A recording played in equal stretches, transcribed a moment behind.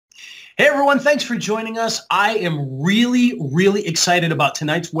Hey everyone, thanks for joining us. I am really excited about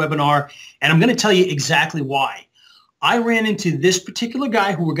tonight's webinar, and I'm going to tell you exactly why. I ran into this particular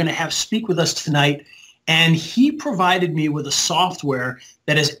guy who we're going to have speak with us tonight, and he provided me with a software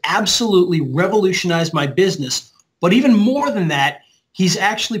that has absolutely revolutionized my business. But even more than that, he's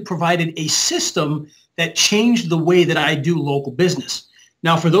actually provided a system that changed the way that I do local business.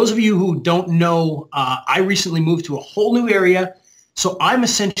 Now, for those of you who don't know, I recently moved to a whole new area. So I'm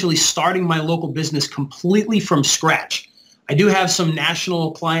essentially starting my local business completely from scratch. I do have some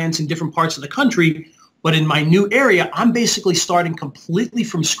national clients in different parts of the country, but in my new area, I'm basically starting completely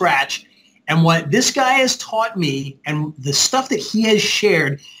from scratch. And what this guy has taught me and the stuff that he has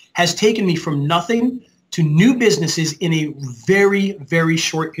shared has taken me from nothing to new businesses in a very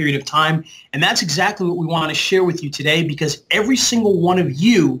short period of time. And that's exactly what we want to share with you today, because every single one of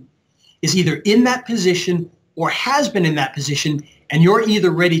you is either in that position or has been in that position, and you're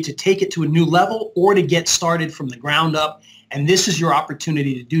either ready to take it to a new level or to get started from the ground up, and this is your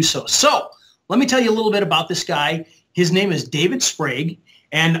opportunity to do so. So let me tell you a little bit about this guy. His name is David Sprague,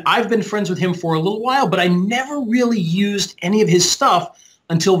 and I've been friends with him for a little while, but I never really used any of his stuff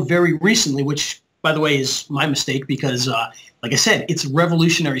until very recently, which, by the way, is my mistake because, like I said, it's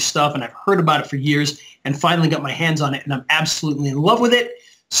revolutionary stuff, and I've heard about it for years and finally got my hands on it, and I'm absolutely in love with it.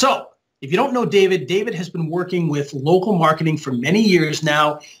 So if you don't know David, David has been working with local marketing for many years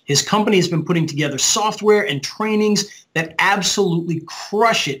now. His company has been putting together software and trainings that absolutely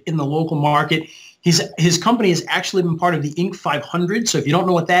crush it in the local market. His company has actually been part of the Inc. 500. So if you don't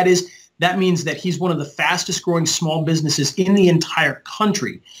know what that is, that means that he's one of the fastest growing small businesses in the entire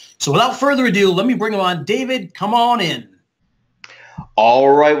country. So without further ado, let me bring him on. David, come on in. All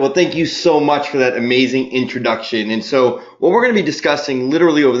right. Well, thank you so much for that amazing introduction. And so what we're going to be discussing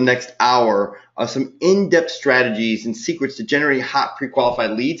literally over the next hour are some in-depth strategies and secrets to generate hot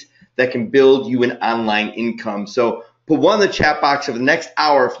pre-qualified leads that can build you an online income. So put one in the chat box of the next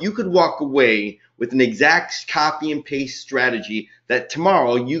hour. If you could walk away with an exact copy and paste strategy that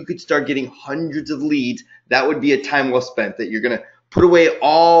tomorrow you could start getting hundreds of leads, that would be a time well spent, that you're going to put away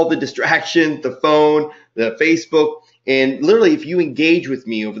all the distractions, the phone, the Facebook. And literally, if you engage with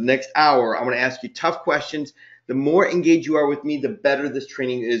me over the next hour, I'm going to ask you tough questions. The more engaged you are with me, the better this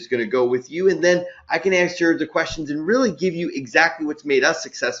training is going to go with you. And then I can answer the questions and really give you exactly what's made us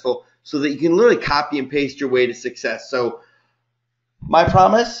successful so that you can literally copy and paste your way to success. So my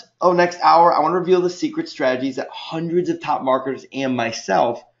promise, next hour, I want to reveal the secret strategies that hundreds of top marketers and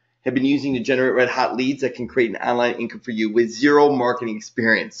myself have been using to generate red hot leads that can create an online income for you with zero marketing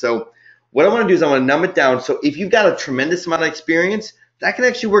experience. So what I want to do is I want to numb it down. So if you've got a tremendous amount of experience, that can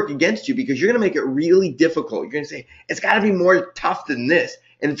actually work against you because you're going to make it really difficult. You're going to say, it's got to be more tough than this.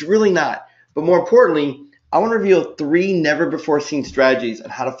 And it's really not. But more importantly, I want to reveal 3 never before seen strategies on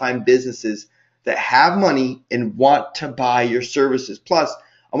how to find businesses that have money and want to buy your services. Plus,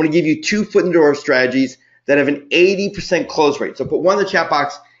 I'm going to give you 2 foot in the door strategies that have an 80% close rate. So put one in the chat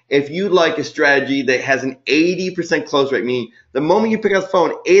box if you'd like a strategy that has an 80% close rate, meaning the moment you pick up the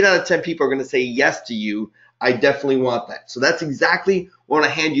phone, 8 out of 10 people are going to say yes to you. I definitely want that. So that's exactly what I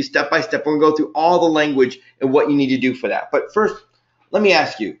want to hand you step by step. We're going to go through all the language and what you need to do for that. But first, let me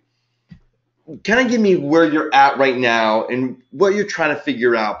ask you, kind of give me where you're at right now and what you're trying to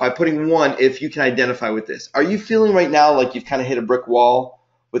figure out by putting 1, if you can identify with this. Are you feeling right now like you've kind of hit a brick wall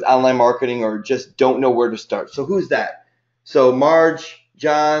with online marketing or just don't know where to start? So who's that? So Marge,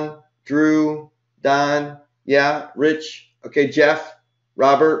 John, Drew, Don, yeah, Rich, okay, Jeff,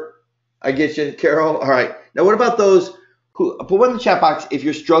 Robert, I get you, Carol. All right. Now, what about those who put one in the chat box if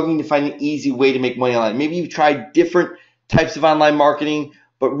you're struggling to find an easy way to make money online? Maybe you've tried different types of online marketing,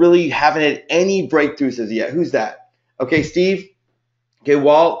 but really haven't had any breakthroughs as yet. Who's that? Okay, Steve. Okay,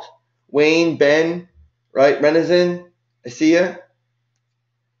 Walt, Wayne, Ben, right? Renison, I see you.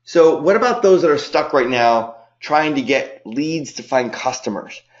 So what about those that are stuck right now trying to get leads to find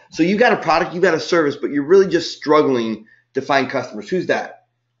customers? So you got a product, you got a service, but you're really just struggling to find customers. Who's that?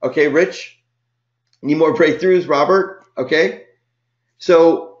 Okay, Rich, need more breakthroughs? Robert, okay.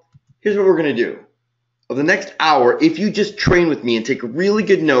 So here's what we're going to do. Over the next hour, if you just train with me and take really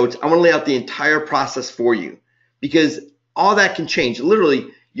good notes, I'm going to lay out the entire process for you because all that can change. Literally,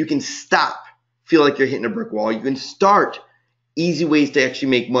 you can stop, feel like you're hitting a brick wall. You can start easy ways to actually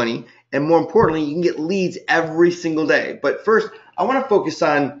make money. And more importantly, you can get leads every single day. But first, I want to focus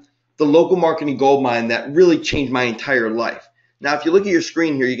on the local marketing goldmine that really changed my entire life. Now, if you look at your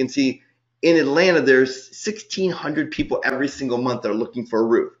screen here, you can see in Atlanta, there's 1,600 people every single month that are looking for a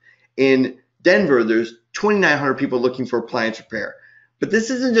roof. In Denver, there's 2,900 people looking for appliance repair. But this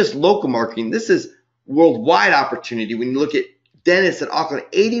isn't just local marketing. This is worldwide opportunity when you look at dentists in Auckland.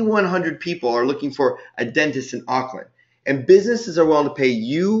 8,100 people are looking for a dentist in Auckland. And businesses are willing to pay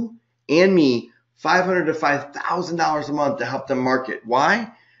you and me $500 to $5,000 a month to help them market.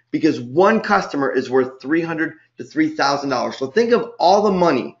 Why? Because one customer is worth $300 to $3,000. So think of all the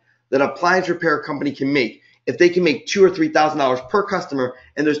money that an appliance repair company can make if they can make $2,000 or $3,000 per customer,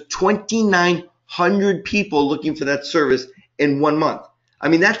 and there's 2,900 people looking for that service in 1 month. I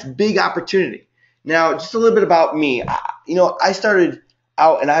mean, that's big opportunity. Now, just a little bit about me. I started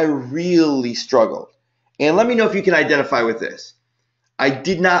out and I really struggled. And let me know if you can identify with this. I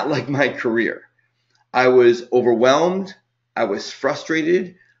did not like my career. I was overwhelmed. I was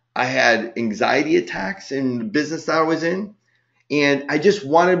frustrated. I had anxiety attacks in the business that I was in. And I just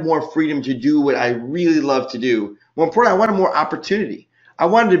wanted more freedom to do what I really love to do. More importantly, I wanted more opportunity. I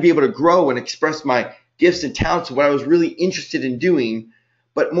wanted to be able to grow and express my gifts and talents of what I was really interested in doing.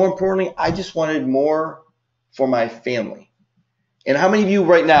 But more importantly, I just wanted more for my family. And how many of you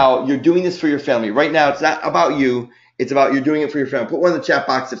right now, you're doing this for your family? Right now, it's not about you. It's about you're doing it for your family. Put one in the chat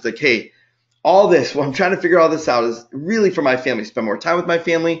box if it's like, hey, all this, what I'm trying to figure all this out is really for my family. Spend more time with my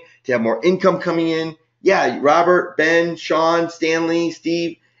family, to have more income coming in. Yeah, Robert, Ben, Sean, Stanley,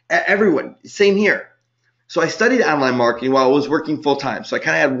 Steve, everyone, same here. So I studied online marketing while I was working full time. So I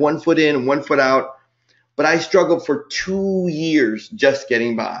kind of had 1 foot in and 1 foot out, but I struggled for 2 years just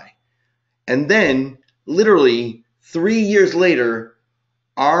getting by. And then literally 3 years later,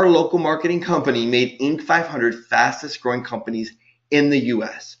 our local marketing company made Inc. 500 fastest growing companies in the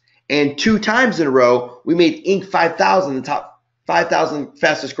US. And 2 times in a row, we made Inc. 5,000, the top 5,000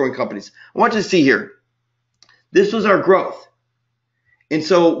 fastest growing companies. I want you to see here. This was our growth. And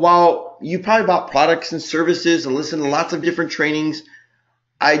so while you probably bought products and services and listened to lots of different trainings,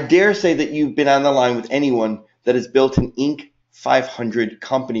 I dare say that you've been on the line with anyone that has built an Inc. 500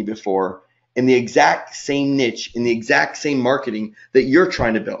 company before in the exact same niche, in the exact same marketing that you're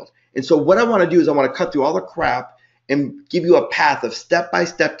trying to build. And so what I want to do is I want to cut through all the crap and give you a path of step by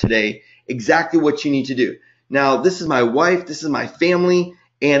step today, exactly what you need to do. Now, this is my wife, this is my family,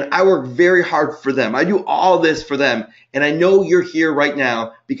 and I work very hard for them. I do all this for them, and I know you're here right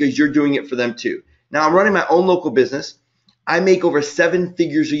now because you're doing it for them too. Now, I'm running my own local business. I make over 7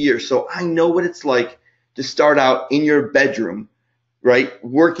 figures a year, so I know what it's like to start out in your bedroom, right,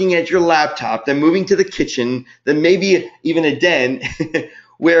 working at your laptop, then moving to the kitchen, then maybe even a den,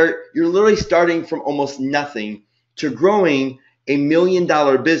 where you're literally starting from almost nothing to growing a $1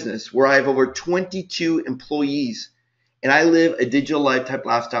 million business where I have over 22 employees. And I live a digital life type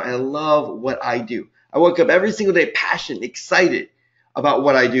lifestyle, and I love what I do. I wake up every single day passionate, excited about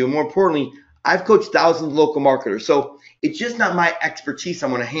what I do. More importantly, I've coached thousands of local marketers. So it's just not my expertise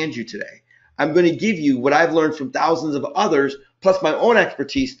I'm going to hand you today. I'm going to give you what I've learned from thousands of others, plus my own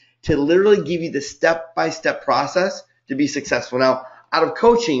expertise, to literally give you the step-by-step process to be successful. Now, out of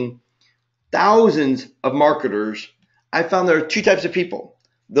coaching thousands of marketers, I found there are 2 types of people: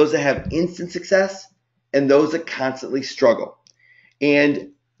 those that have instant success and those that constantly struggle.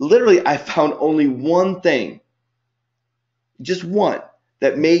 And literally, I found only one thing, just one,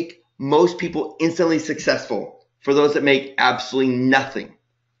 that make most people instantly successful for those that make absolutely nothing.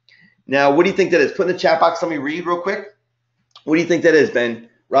 Now, what do you think that is? Put in the chat box, let me read real quick. What do you think that is, Ben?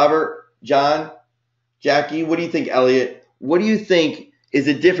 Robert, John, Jackie, what do you think, Elliot? What do you think is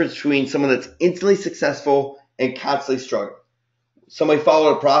the difference between someone that's instantly successful and constantly struggling? Somebody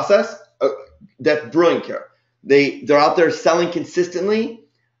followed a process? That's brilliant, Kara. They're out there selling consistently.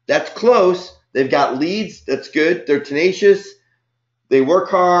 That's close. They've got leads. That's good. They're tenacious. They work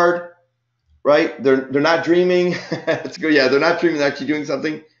hard, right? They're not dreaming. That's good. Yeah, they're not dreaming. They're actually doing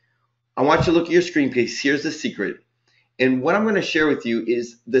something. I want you to look at your screen, because here's the secret. And what I'm going to share with you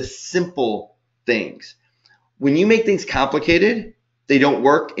is the simple things. When you make things complicated, they don't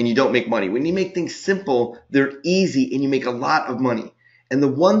work and you don't make money. When you make things simple, they're easy and you make a lot of money. And the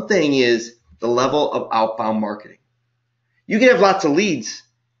one thing is the level of outbound marketing. You can have lots of leads,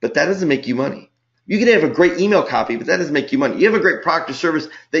 but that doesn't make you money. You can have a great email copy, but that doesn't make you money. You have a great product or service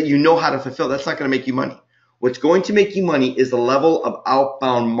that you know how to fulfill. That's not going to make you money. What's going to make you money is the level of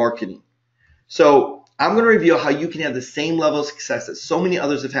outbound marketing. So I'm going to reveal how you can have the same level of success that so many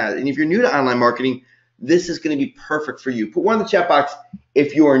others have had. And if you're new to online marketing, this is going to be perfect for you. Put one in the chat box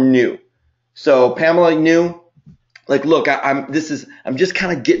if you are new. So Pamela, new. Like, look, I'm just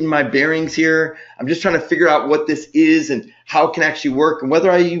kind of getting my bearings here. I'm just trying to figure out what this is and how it can actually work and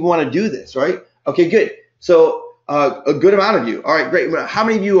whether I even want to do this, right? Okay, good. So a good amount of you. All right, great. How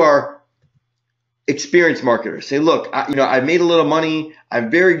many of you are experienced marketers? Say, look, I've made a little money. I'm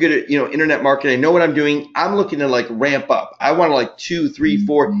very good at, internet marketing. I know what I'm doing. I'm looking to ramp up. I want to 2, 3,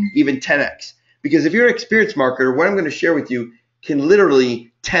 4, even 10x. Because if you're an experienced marketer, what I'm going to share with you can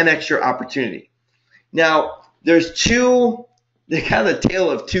literally 10x your opportunity. Now, they're kind of the tale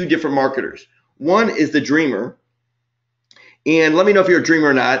of two different marketers. One is the dreamer. And let me know if you're a dreamer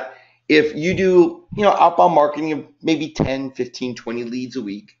or not. If you do, outbound marketing of maybe 10, 15, 20 leads a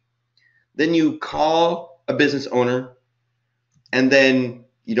week, then you call a business owner and then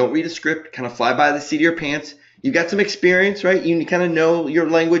you don't read a script, kind of fly by the seat of your pants. You got some experience, right? You kind of know your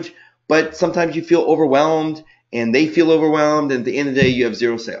language, but sometimes you feel overwhelmed and they feel overwhelmed. And at the end of the day, you have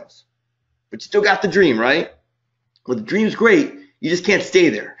zero sales. But you still got the dream, right? Well, the dream's great. You just can't stay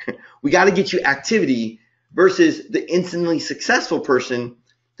there. We got to get you activity versus the instantly successful person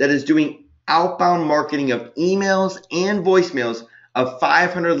that is doing outbound marketing of emails and voicemails of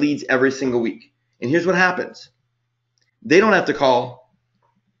 500 leads every single week. And here's what happens. They don't have to call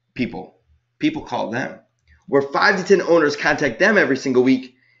people. People call them. Where 5 to 10 owners contact them every single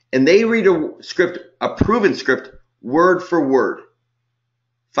week, and they read a script, a proven script, word for word,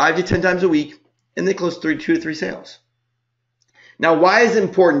 5 to 10 times a week, and they close 2 to 3 sales. Now, why is it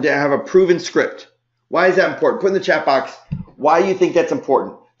important to have a proven script? Why is that important? Put in the chat box why you think that's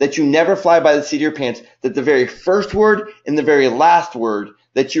important, that you never fly by the seat of your pants, that the very first word and the very last word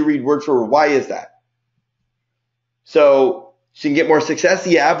that you read word for word. Why is that? So you can get more success?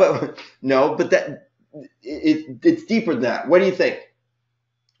 Yeah, but no, but it's deeper than that. What do you think?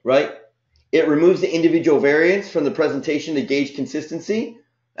 Right? It removes the individual variance from the presentation to gauge consistency.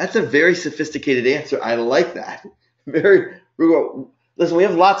 That's a very sophisticated answer. I like that. Listen, we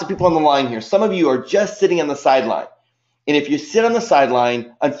have lots of people on the line here. Some of you are just sitting on the sideline. And if you sit on the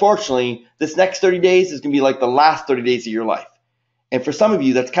sideline, unfortunately, this next 30 days is going to be like the last 30 days of your life. And for some of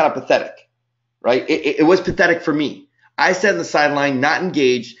you, that's kind of pathetic, right? It was pathetic for me. I sat on the sideline, not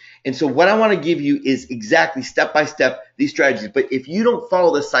engaged. And so what I want to give you is exactly step by step these strategies. But if you don't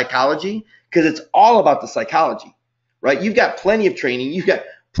follow this psychology, because it's all about the psychology, right? You've got plenty of training. You've got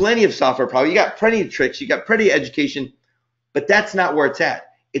plenty of software probably. You got plenty of tricks. You got plenty of education. But that's not where it's at.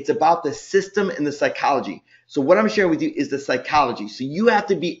 It's about the system and the psychology. So what I'm sharing with you is the psychology. So you have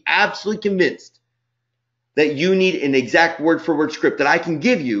to be absolutely convinced that you need an exact word for word script that I can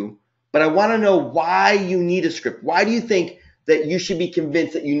give you, but I want to know why you need a script. Why do you think that you should be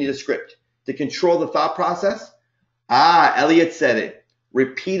convinced that you need a script? To control the thought process? Elliot said it.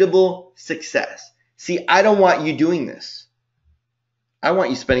 Repeatable success. See, I don't want you doing this. I want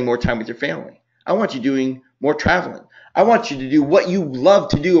you spending more time with your family. I want you doing more traveling. I want you to do what you love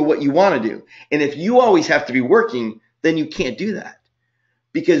to do or what you want to do. And if you always have to be working, then you can't do that.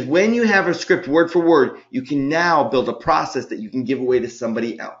 Because when you have a script word for word, you can now build a process that you can give away to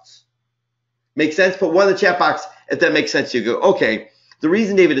somebody else. Make sense? Put one in the chat box if that makes sense to you. Go, okay, the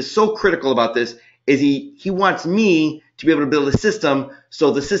reason David is so critical about this is he wants me to be able to build a system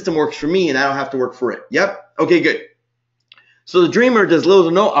so the system works for me and I don't have to work for it. Yep. Okay, good. So the dreamer does little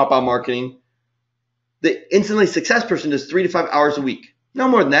to no outbound marketing. The instantly success person does 3 to 5 hours a week. No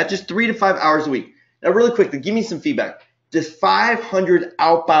more than that, just 3 to 5 hours a week. Now, really quickly, give me some feedback. Does 500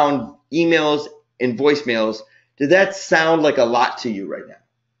 outbound emails and voicemails, did that sound like a lot to you right now?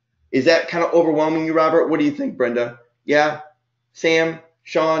 Is that kind of overwhelming you, Robert? What do you think, Brenda? Yeah? Sam,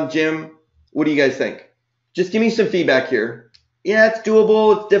 Sean, Jim, what do you guys think? Just give me some feedback here. Yeah, it's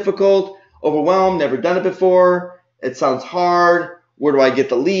doable, it's difficult, overwhelmed, never done it before. It sounds hard. Where do I get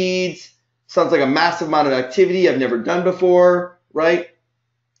the leads? Sounds like a massive amount of activity I've never done before, right?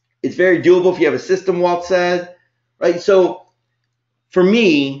 It's very doable if you have a system, Walt said, right? So for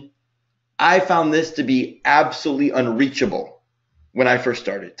me, I found this to be absolutely unreachable when I first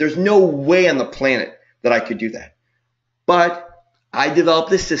started. There's no way on the planet that I could do that. But I developed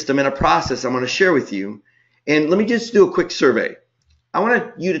this system and a process I'm going to share with you. And let me just do a quick survey. I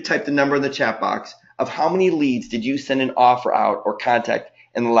want you to type the number in the chat box of how many leads did you send an offer out or contact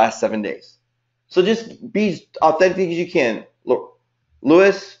in the last 7 days. So just be authentic as you can. Look,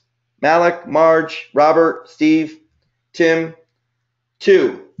 Lewis, Malik, Marge, Robert, Steve, Tim,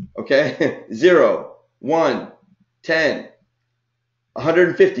 2, okay? 0, 1, 10,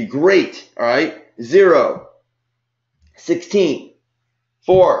 150, great, all right? 0, 16,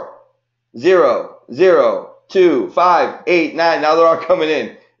 4, 0, 0, 2, 5, 8, 9, now they're all coming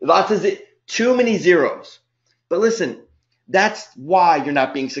in. Lots of too many zeros. But listen, that's why you're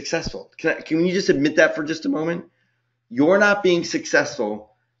not being successful. Can you just admit that for just a moment? You're not being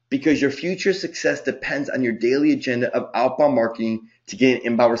successful because your future success depends on your daily agenda of outbound marketing to get an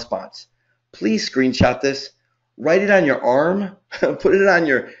inbound response. Please screenshot this. Write it on your arm. Put it on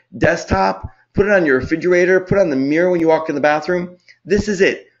your desktop. Put it on your refrigerator. Put it on the mirror when you walk in the bathroom. This is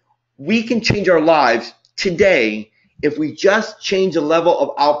it. We can change our lives today if we just change the level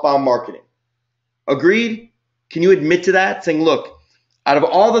of outbound marketing. Agreed? Can you admit to that? Saying, look, out of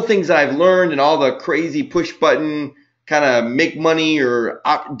all the things that I've learned and all the crazy push button kind of make money or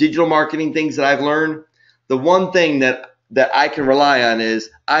digital marketing things that I've learned, the one thing that I can rely on is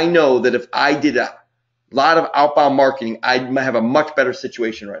I know that if I did a lot of outbound marketing, I might have a much better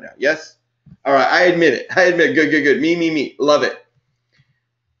situation right now. Yes? All right, I admit it. I admit it. Good. Me. Love it.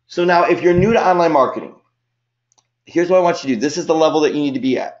 So now if you're new to online marketing, here's what I want you to do. This is the level that you need to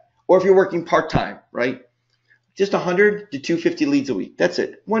be at. Or if you're working part-time, right? Just 100 to 250 leads a week. That's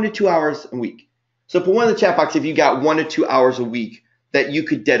it. 1 to 2 hours a week. So put one in the chat box if you got 1 to 2 hours a week that you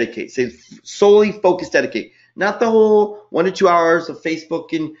could dedicate. Say solely focus, dedicate. Not the whole 1 to 2 hours of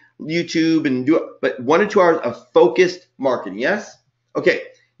Facebook and YouTube and do it, but 1 to 2 hours of focused marketing. Yes? Okay.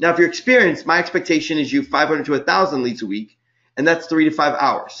 Now, if you're experienced, my expectation is you 500 to 1,000 leads a week, and that's 3 to 5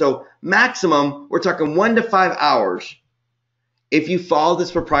 hours. So maximum, we're talking 1 to 5 hours if you follow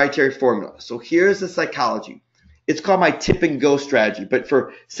this proprietary formula. So here's the psychology. It's called my tip and go strategy, but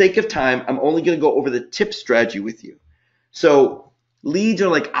for sake of time, I'm only going to go over the tip strategy with you. So leads are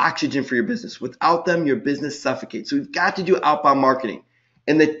like oxygen for your business. Without them, your business suffocates. So we've got to do outbound marketing.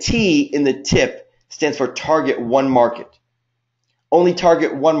 And the T in the tip stands for target one market. Only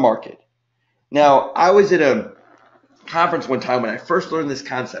target one market. Now, I was at a conference one time when I first learned this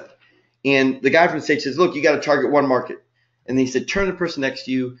concept. And the guy from the stage says, look, you got to target one market. And he said, turn to the person next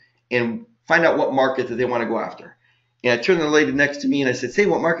to you and find out what market that they want to go after. And I turned to the lady next to me and I said, say,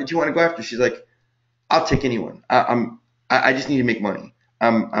 what market do you want to go after? She's like, I'll take anyone. I just need to make money.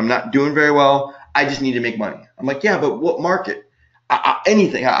 I'm not doing very well. I just need to make money. I'm like, yeah, but what market?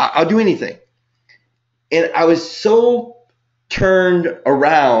 Anything. I'll do anything. And I was so turned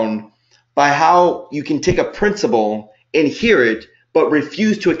around by how you can take a principle and hear it, but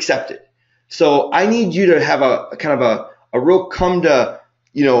refuse to accept it. So I need you to have a kind of a real come to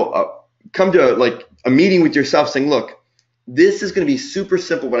like a meeting with yourself saying, look, this is going to be super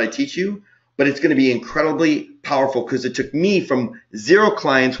simple what I teach you, but it's going to be incredibly powerful because it took me from 0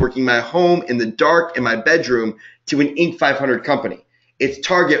 clients working my home in the dark in my bedroom to an Inc. 500 company. It's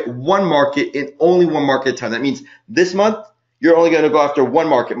target one market and only one market at a time. That means this month, you're only going to go after one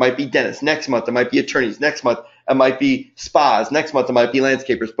market. It might be dentists. Next month, it might be attorneys. Next month, it might be spas. Next month, it might be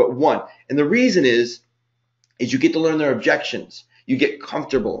landscapers, but one. And the reason is you get to learn their objections. You get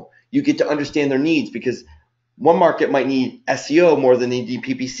comfortable. You get to understand their needs because one market might need SEO more than they need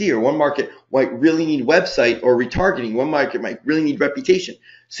PPC, or one market might really need website or retargeting. One market might really need reputation.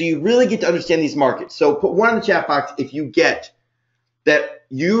 So you really get to understand these markets. So put one in the chat box if you get that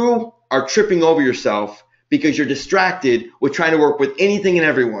you are tripping over yourself because you're distracted with trying to work with anything and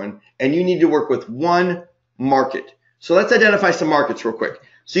everyone, and you need to work with one market. So let's identify some markets real quick.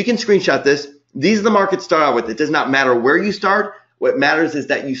 So you can screenshot this. These are the markets to start out with. It does not matter where you start. What matters is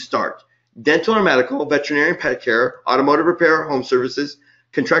that you start. Dental or medical, veterinary and pet care, automotive repair, home services,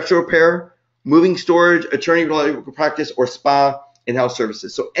 contractual repair, moving storage, attorney legal practice, or spa and health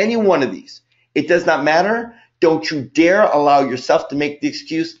services. So any one of these. It does not matter. Don't you dare allow yourself to make the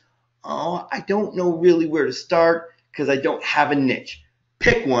excuse, oh, I don't know really where to start because I don't have a niche.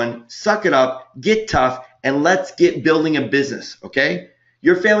 Pick one, suck it up, get tough, and let's get building a business, okay?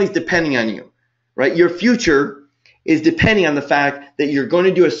 Your family's depending on you, right? Your future is depending on the fact that you're going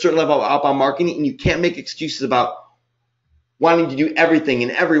to do a certain level of outbound marketing, and you can't make excuses about wanting to do everything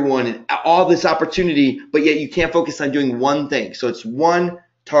and everyone and all this opportunity, but yet you can't focus on doing one thing. So it's one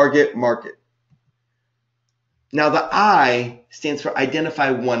target market. Now the I stands for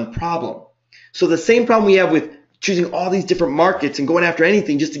identify one problem. So the same problem we have with choosing all these different markets and going after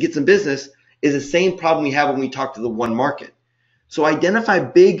anything just to get some business is the same problem we have when we talk to the one market. So identify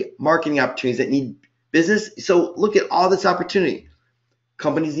big marketing opportunities that need business. So look at all this opportunity.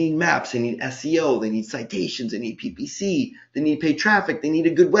 Companies need maps, they need SEO, they need citations, they need PPC, they need paid traffic, they need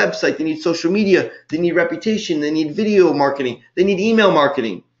a good website, they need social media, they need reputation, they need video marketing, they need email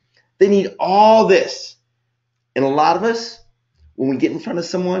marketing. They need all this. And a lot of us, when we get in front of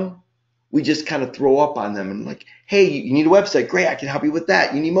someone, we just kind of throw up on them and like, hey, you need a website. Great, I can help you with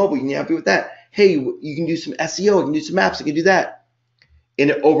that. You need mobile, you can help you with that. Hey, you can do some SEO, you can do some maps, I can do that. And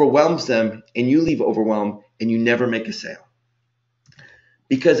it overwhelms them, and you leave overwhelmed, and you never make a sale.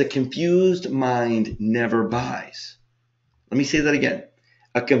 Because a confused mind never buys. Let me say that again.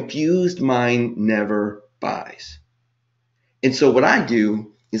 A confused mind never buys. And so what I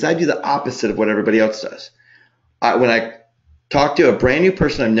do is I do the opposite of what everybody else does. When I talk to a brand new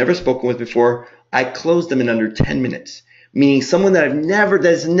person I've never spoken with before, I close them in under 10 minutes, meaning someone that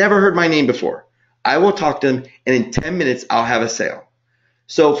has never heard my name before. I will talk to them, and in 10 minutes, I'll have a sale.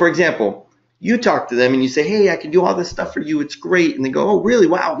 So, for example, you talk to them and you say, hey, I can do all this stuff for you. It's great. And they go, oh, really?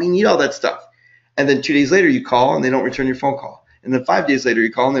 Wow, we need all that stuff. And then 2 days later you call and they don't return your phone call. And then 5 days later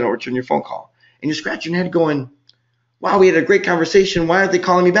you call and they don't return your phone call. And you're scratching your head going, wow, we had a great conversation. Why aren't they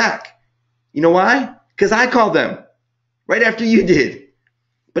calling me back? You know why? Because I called them right after you did.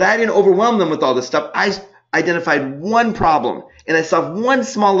 But I didn't overwhelm them with all this stuff. I identified one problem and I solved one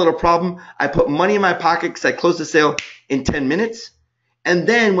small little problem. I put money in my pocket because I closed the sale in 10 minutes. And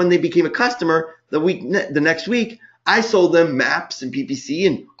then when they became a customer the next week, I sold them maps and PPC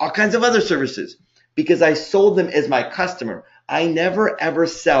and all kinds of other services because I sold them as my customer. I never ever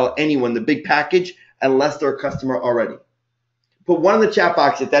sell anyone the big package unless they're a customer already. Put one in the chat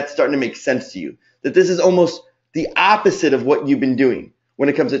box if that's starting to make sense to you, that this is almost the opposite of what you've been doing when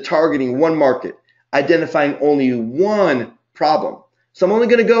it comes to targeting one market, identifying only one problem. So I'm only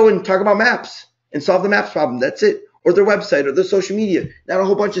going to go and talk about maps and solve the maps problem. That's it. Or their website or their social media, not a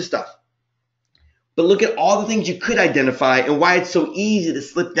whole bunch of stuff. But look at all the things you could identify and why it's so easy to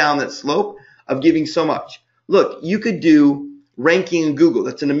slip down that slope of giving so much. Look, you could do ranking in Google.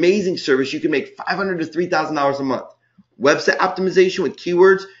 That's an amazing service. You can make $500 to $3,000 a month. Website optimization with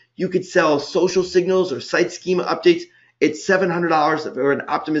keywords. You could sell social signals or site schema updates. It's $700 for an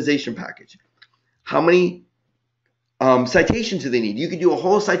optimization package. How many citations do they need? You could do a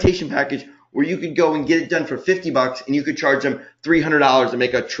whole citation package where you could go and get it done for $50 and you could charge them $300 and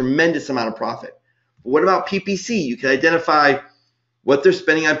make a tremendous amount of profit. But what about PPC? You can identify what they're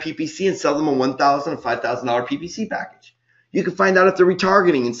spending on PPC and sell them a $1,000 or $5,000 PPC package. You can find out if they're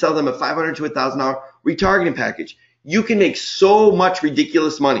retargeting and sell them a $500 to $1,000 retargeting package. You can make so much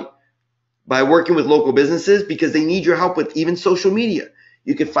ridiculous money by working with local businesses because they need your help with even social media.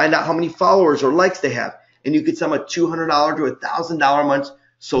 You can find out how many followers or likes they have, and you could sell them a $200 to $1,000 a month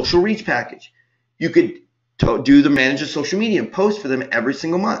social reach package. You could do the manage of social media and post for them every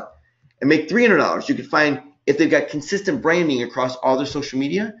single month and make $300. You could find if they've got consistent branding across all their social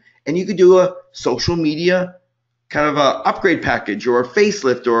media, and you could do a social media kind of a upgrade package or a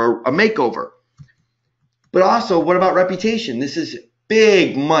facelift or a makeover. But also, what about reputation? This is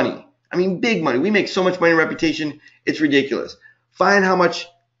big money. I mean, big money. We make so much money in reputation, it's ridiculous. Find how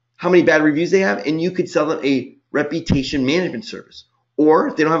many bad reviews they have, and you could sell them a reputation management service. Or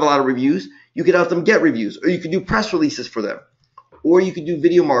if they don't have a lot of reviews, you could help them get reviews, or you could do press releases for them. Or you could do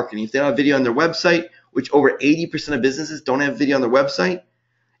video marketing. If they don't have video on their website, which over 80% of businesses don't have video on their website,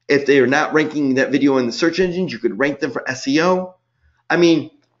 if they are not ranking that video in the search engines, you could rank them for SEO. I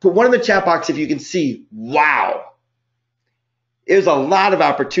mean, put one in the chat box if you can see, wow, there's a lot of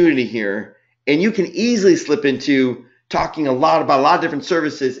opportunity here, and you can easily slip into talking a lot about a lot of different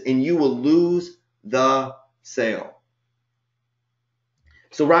services, and you will lose the sale.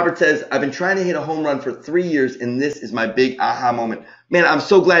 So Robert says, I've been trying to hit a home run for 3 years, and this is my big aha moment. Man, I'm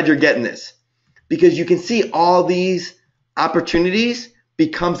so glad you're getting this, because you can see all these opportunities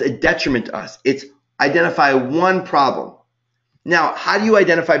becomes a detriment to us. It's identify one problem. Now, how do you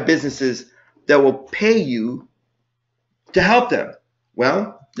identify businesses that will pay you to help them?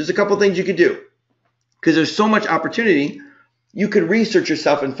 Well, there's a couple things you could do. Because there's so much opportunity, you could research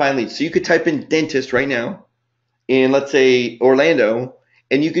yourself and find leads. So you could type in dentist right now in, let's say, Orlando,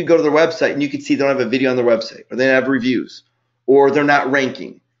 and you could go to their website and you could see they don't have a video on their website, or they don't have reviews, or they're not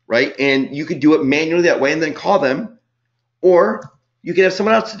ranking, right? And you could do it manually that way and then call them, or you could have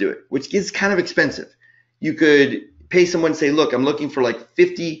someone else to do it, which is kind of expensive. You could pay someone and say, look, I'm looking for like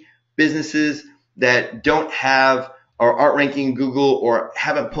 50 businesses that don't have or aren't ranking in Google or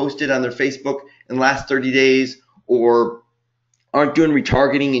haven't posted on their Facebook in the last 30 days or aren't doing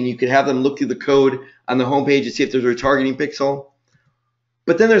retargeting, and you could have them look through the code on the homepage and see if there's a retargeting pixel.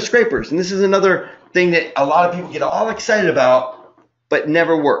 But then there's scrapers, and this is another thing that a lot of people get all excited about but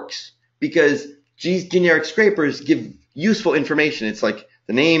never works, because these generic scrapers give useful information. It's like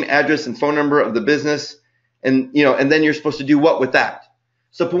the name, address, and phone number of the business, and then you're supposed to do what with that?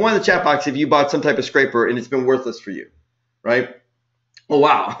 So put one in the chat box if you bought some type of scraper and it's been worthless for you, right? Oh,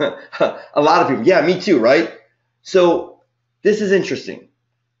 wow. A lot of people. Yeah, me too, right? So this is interesting,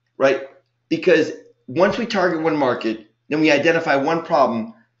 right? Because once we target one market, then we identify one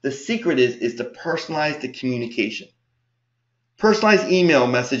problem. The secret is to personalize the communication. Personalized email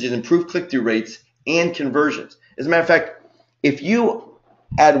messages improve click-through rates and conversions. As a matter of fact, if you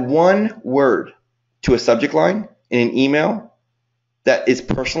add one word to a subject line in an email that is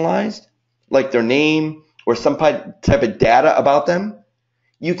personalized, like their name or some type of data about them,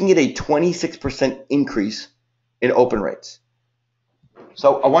 you can get a 26% increase in open rates.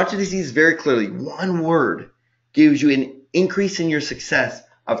 So I want you to see this very clearly. One word gives you an increase in your success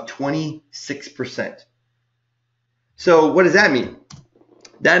of 26%. So what does that mean?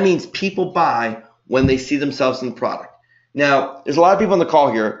 That means people buy when they see themselves in the product. Now, there's a lot of people on the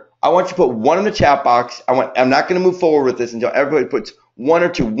call here. I want you to put 1 in the chat box. I'm not going to move forward with this until everybody puts 1 or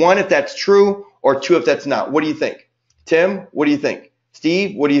 2. 1 if that's true, or 2 if that's not. What do you think? Tim, what do you think?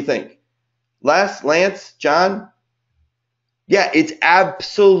 Steve, what do you think? Les, Lance, John? Yeah, it's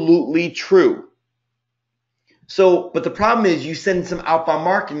absolutely true. So, but the problem is you send some outbound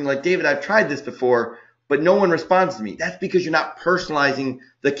marketing like, David, I've tried this before, but no one responds to me. That's because you're not personalizing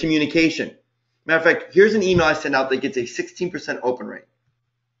the communication. Matter of fact, here's an email I sent out that gets a 16% open rate.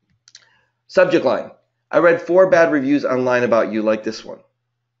 Subject line: I read 4 bad reviews online about you like this one.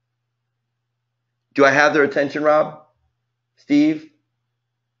 Do I have their attention, Rob? Steve?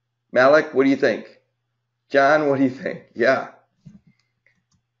 Malik, what do you think? John, what do you think? Yeah.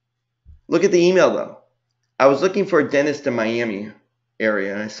 Look at the email though. I was looking for a dentist in Miami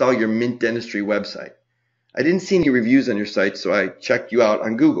area and I saw your Mint Dentistry website. I didn't see any reviews on your site, so I checked you out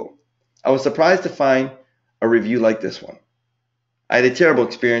on Google. I was surprised to find a review like this one. I had a terrible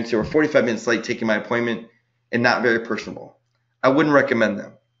experience. They were 45 minutes late taking my appointment and not very personable. I wouldn't recommend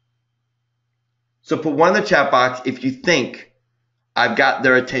them. So put 1 in the chat box if you think I've got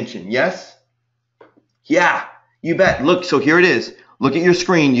their attention. Yes? Yeah, you bet. Look, so here it is. Look at your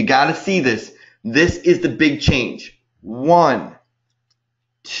screen. You got to see this. This is the big change. 1,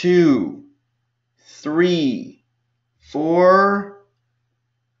 2, 3, 4,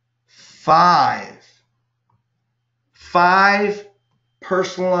 5. 5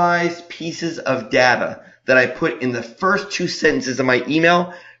 personalized pieces of data that I put in the first 2 sentences of my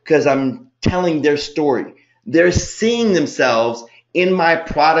email because I'm telling their story. They're seeing themselves in my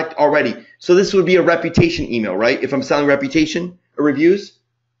product already. So this would be a reputation email, right? If I'm selling reputation or reviews,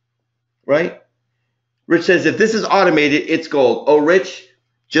 right? Rich says, if this is automated, it's gold. Oh, Rich,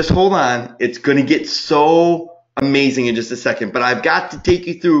 just hold on. It's going to get so amazing in just a second, but I've got to take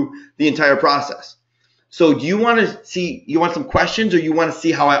you through the entire process. So do you want to see, you want some questions or you want to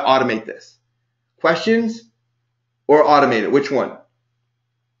see how I automate this? Questions or automate it? Which one?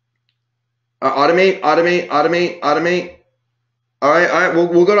 Automate. All right.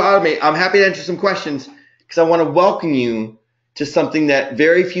 We'll go to automate. I'm happy to answer some questions because I want to welcome you to something that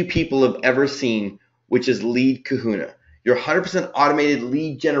very few people have ever seen, which is Lead Kahuna, your 100% automated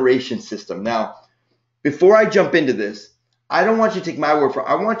lead generation system. Now, before I jump into this, I don't want you to take my word for it.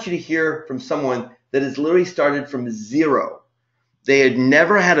 I want you to hear from someone that has literally started from zero. They had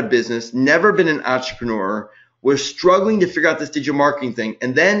never had a business, never been an entrepreneur, were struggling to figure out this digital marketing thing,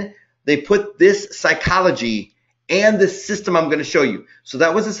 and then they put this psychology and this system I'm going to show you. So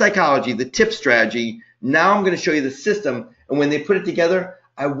that was the psychology, the tip strategy. Now I'm going to show you the system, and when they put it together,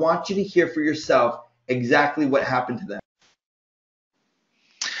 I want you to hear for yourself exactly what happened to them.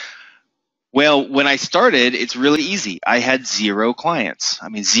 Well, when I started, it's really easy. I had 0 clients. I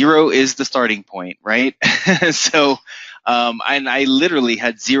mean, 0 is the starting point, right? So, and I literally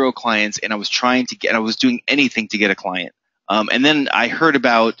had 0 clients, and I was I was doing anything to get a client. And then I heard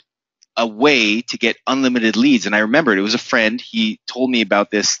about a way to get unlimited leads, and I remembered it was a friend. He told me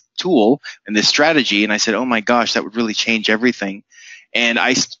about this tool and this strategy, and I said, "Oh my gosh, that would really change everything." And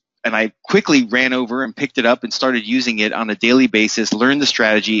I quickly ran over and picked it up and started using it on a daily basis. Learned the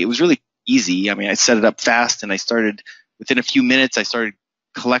strategy. It was really easy. I mean, I set it up fast, and I started within a few minutes. I started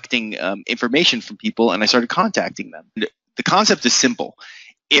collecting information from people, and I started contacting them. The concept is simple.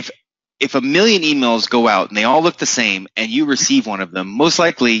 If a million emails go out and they all look the same, and you receive one of them, most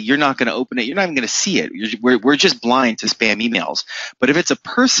likely you're not going to open it. You're not even going to see it. We're just blind to spam emails. But if it's a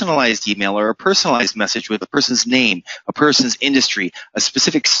personalized email or a personalized message with a person's name, a person's industry, a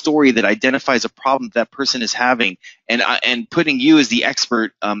specific story that identifies a problem that person is having, and putting you as the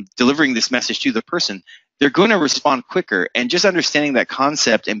expert delivering this message to the person, they're going to respond quicker. And just understanding that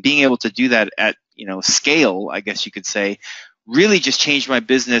concept and being able to do that at scale, I guess you could say, really just changed my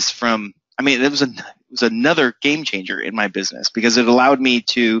business from, I mean, it was another game changer in my business because it allowed me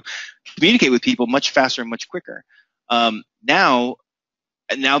to communicate with people much faster and much quicker. Now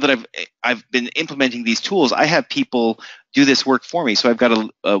that I've been implementing these tools, I have people do this work for me. So I've got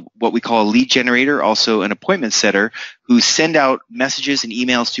what we call a lead generator, also an appointment setter, who send out messages and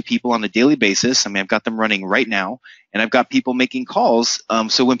emails to people on a daily basis. I mean, I've got them running right now, and I've got people making calls.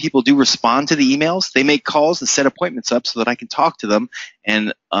 So when people do respond to the emails, they make calls and set appointments up so that I can talk to them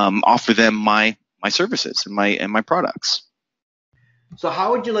and offer them my services and my products. So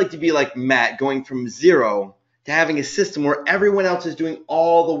how would you like to be like Matt, going from 0 to having a system where everyone else is doing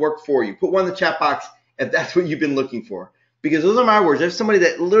all the work for you? Put 1 in the chat box if that's what you've been looking for. Because those are my words. There's somebody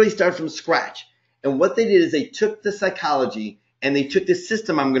that literally started from scratch. And what they did is they took the psychology and they took the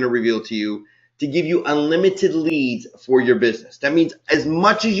system I'm going to reveal to you to give you unlimited leads for your business. That means as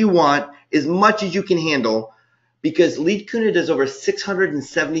much as you want, as much as you can handle, because Lead Kuna does over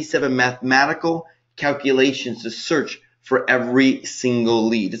 677 mathematical calculations to search for every single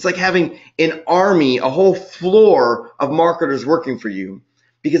lead. It's like having an army, a whole floor of marketers working for you,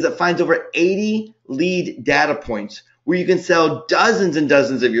 because it finds over 80 lead data points where you can sell dozens and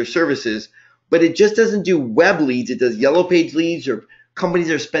dozens of your services. But it just doesn't do web leads. It does yellow page leads or companies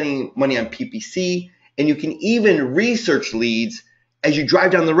that are spending money on PPC. And you can even research leads as you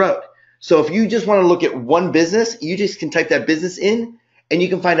drive down the road. So if you just want to look at one business, you just can type that business in and you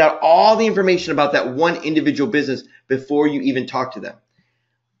can find out all the information about that one individual business before you even talk to them.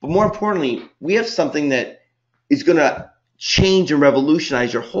 But more importantly, we have something that is going to change and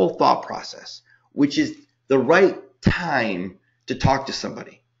revolutionize your whole thought process, which is the right time to talk to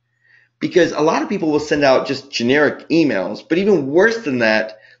somebody. Because a lot of people will send out just generic emails, but even worse than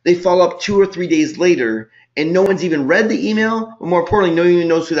that, they follow up 2 or 3 days later and no one's even read the email, but more importantly, no one even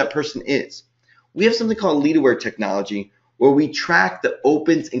knows who that person is. We have something called lead-aware technology where we track the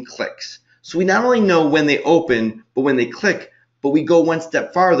opens and clicks. So we not only know when they open, but when they click, but we go one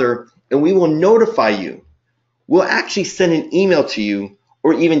step farther and we will notify you. We'll actually send an email to you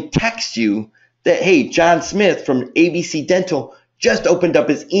or even text you that, hey, John Smith from ABC Dental just opened up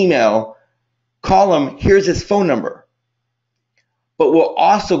his email. Call him. Here's his phone number. But we'll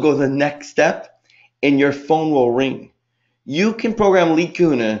also go the next step and your phone will ring. You can program Lead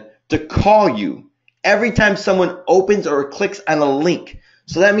Kuna to call you every time someone opens or clicks on a link.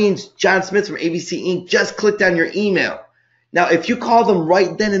 So that means John Smith from ABC Inc. just clicked on your email. Now, if you call them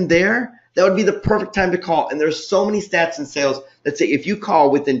right then and there, that would be the perfect time to call. And there's so many stats in sales that say if you call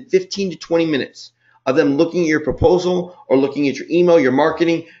within 15 to 20 minutes of them looking at your proposal or looking at your email, your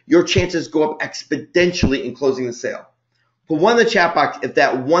marketing, your chances go up exponentially in closing the sale. Put one in the chat box if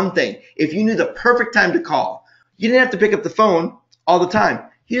that one thing, if you knew the perfect time to call. You didn't have to pick up the phone all the time.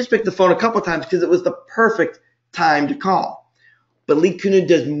 You just picked the phone a couple of times because it was the perfect time to call. But Lead Kuna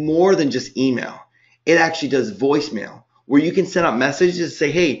does more than just email. It actually does voicemail, where you can send out messages and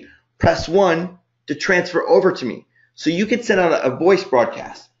say, hey, press 1 to transfer over to me. So you could send out a voice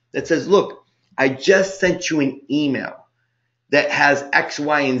broadcast that says, look, I just sent you an email that has X,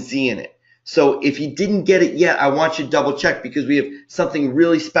 Y, and Z in it. So if you didn't get it yet, I want you to double check because we have something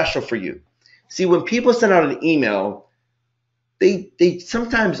really special for you. See, when people send out an email, they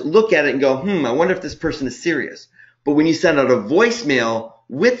sometimes look at it and go, I wonder if this person is serious. But when you send out a voicemail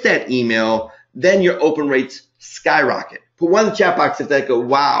with that email, then your open rates skyrocket. Put one in the chat box if that go,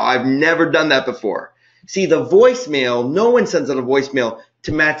 wow, I've never done that before. See, the voicemail, no one sends out a voicemail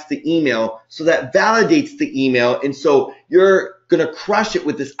to match the email, so that validates the email. And so you're going to crush it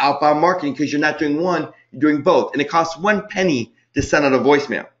with this outbound marketing because you're not doing one, you're doing both. And it costs 1 penny to send out a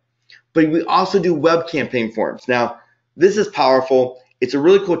voicemail. But we also do web campaign forms. Now, this is powerful. It's a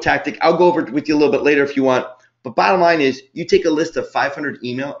really cool tactic. I'll go over it with you a little bit later if you want. But bottom line is you take a list of 500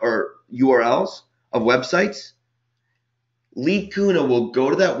 email or URLs of websites. Lead Kuna will go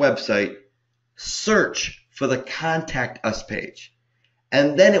to that website, search for the contact us page,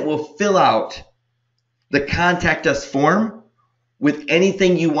 and then it will fill out the contact us form with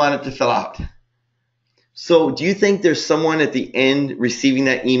anything you want it to fill out. So do you think there's someone at the end receiving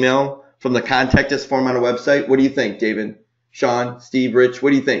that email from the contact us form on a website? What do you think, David, Sean, Steve, Rich? What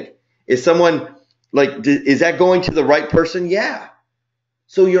do you think? Is someone is that going to the right person? Yeah.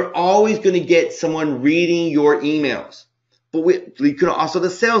 So you're always going to get someone reading your emails. But we can also the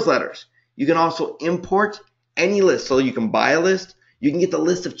sales letters. You can also import any list. So you can buy a list. You can get the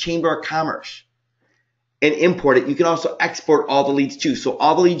list of Chamber of Commerce and import it. You can also export all the leads too. So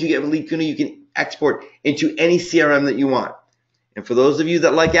all the leads you get with Lead Kuna, you can export into any CRM that you want. And for those of you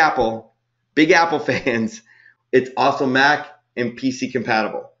that like Apple, big Apple fans, it's also Mac and PC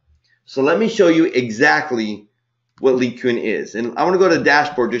compatible. So let me show you exactly what Lead Kuna is. And I want to go to the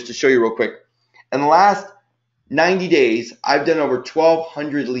dashboard just to show you real quick. In the last 90 days, I've done over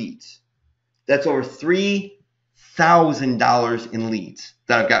 1,200 leads. That's over $3,000 in leads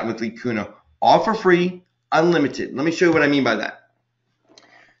that I've gotten with Lead Kuna, all for free, unlimited. Let me show you what I mean by that.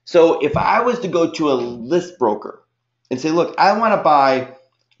 So if I was to go to a list broker and say, look, I want to buy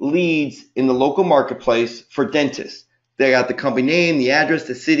leads in the local marketplace for dentists. They got the company name, the address,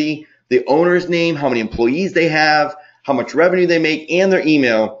 the city, the owner's name, how many employees they have, how much revenue they make, and their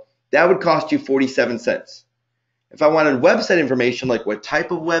email. That would cost you 47 cents. If I wanted website information, like what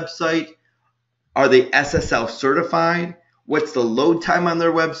type of website, are they SSL certified? What's the load time on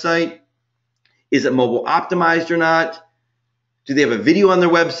their website? Is it mobile optimized or not? Do they have a video on their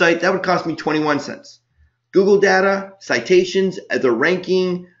website? That would cost me 21 cents. Google data, citations, their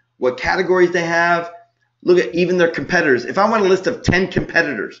ranking, what categories they have. Look at even their competitors. If I want a list of 10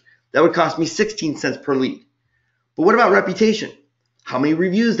 competitors, that would cost me 16 cents per lead. But what about reputation? How many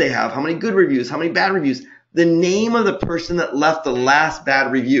reviews they have, how many good reviews, how many bad reviews, the name of the person that left the last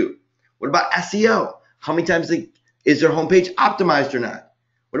bad review. What about SEO? How many times is their homepage optimized or not?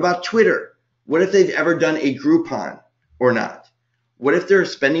 What about Twitter? What if they've ever done a Groupon or not? What if they're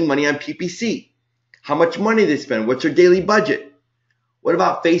spending money on PPC? How much money they spend? What's their daily budget? What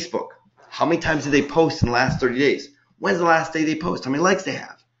about Facebook? How many times did they post in the last 30 days? When's the last day they post? How many likes they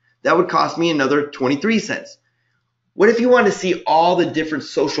have? That would cost me another 23 cents. What if you want to see all the different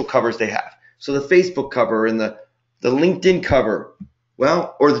social covers they have? So the Facebook cover and the LinkedIn cover,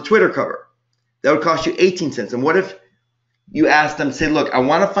 well, or the Twitter cover. That would cost you 18 cents. And what if you ask them, say, look, I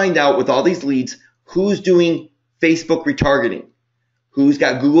want to find out with all these leads, who's doing Facebook retargeting? Who's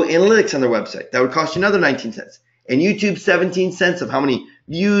got Google Analytics on their website? That would cost you another 19 cents. And YouTube, 17 cents of how many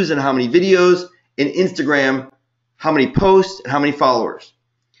views and how many videos. And Instagram, how many posts and how many followers.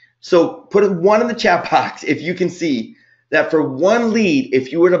 So put a 1 in the chat box if you can see that for one lead,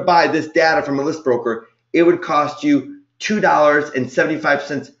 if you were to buy this data from a list broker, it would cost you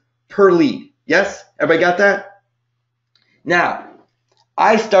 $2.75 per lead. Yes? Everybody got that? Now,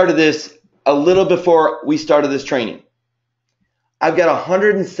 I started this a little before we started this training. I've got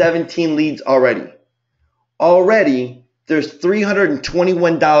 117 leads already. Already, there's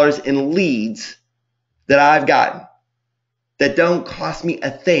 $321 in leads that I've gotten that don't cost me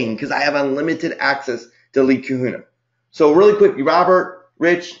a thing because I have unlimited access to Lead Kahuna. So really quick, Robert,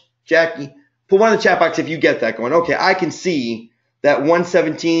 Rich, Jackie, put 1 in the chat box if you get that going. Okay, I can see that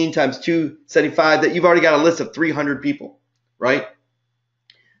 117 times 275, that you've already got a list of 300 people, right?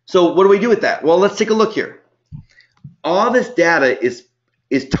 So what do we do with that? Well, let's take a look here. All this data is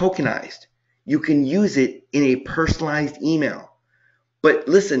tokenized. You can use it in a personalized email. But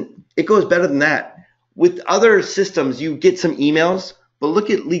listen, it goes better than that. With other systems, you get some emails, but look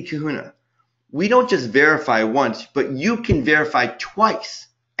at Lead Kahuna. We don't just verify once, but you can verify twice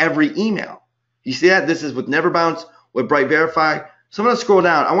every email. You see that? This is with Never Bounce, with Bright Verify. So I'm going to scroll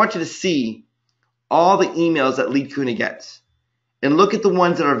down. I want you to see all the emails that Lead Kahuna gets. And look at the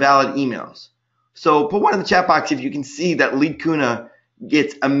ones that are valid emails. So put 1 in the chat box if you can see that Lead Kahuna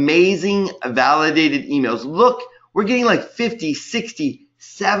gets amazing validated emails. Look, we're getting like 50, 60,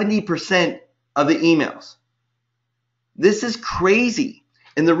 70% of the emails. This is crazy.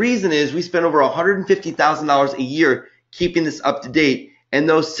 And the reason is we spend over $150,000 a year keeping this up to date. And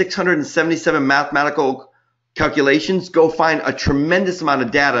those 677 mathematical calculations go find a tremendous amount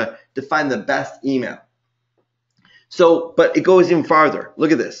of data to find the best email. So, but it goes even farther.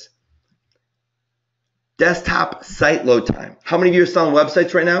 Look at this. Desktop site load time. How many of you are selling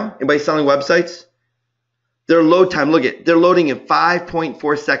websites right now? Anybody selling websites? Their load time, look at, they're loading in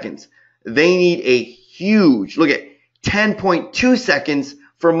 5.4 seconds. They need a huge, look at 10.2 seconds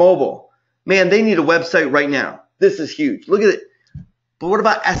for mobile. Man, they need a website right now. This is huge. Look at it. But what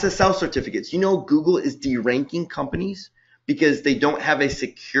about SSL certificates? You know Google is deranking companies because they don't have a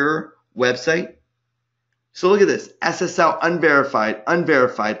secure website. So look at this. SSL unverified,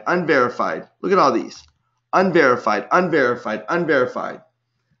 unverified, unverified. Look at all these. Unverified, unverified, unverified.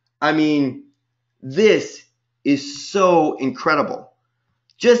 I mean, this is so incredible.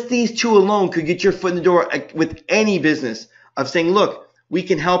 Just these 2 alone could get your foot in the door with any business of saying, look, we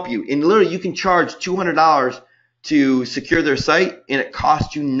can help you. And literally you can charge $200 to secure their site and it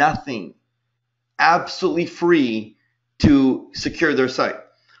costs you nothing. Absolutely free to secure their site.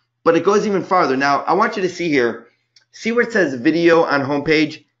 But it goes even farther. Now, I want you to see here. See where it says video on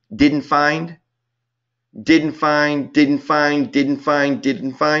homepage, didn't find, didn't find, didn't find, didn't find,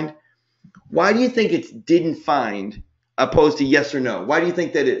 didn't find. Why do you think it's didn't find opposed to yes or no? Why do you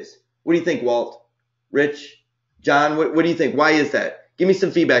think that is? What do you think, Walt? Rich? John? What do you think? Why is that? Give me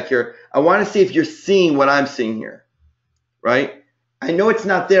some feedback here. I want to see if you're seeing what I'm seeing here, right? I know it's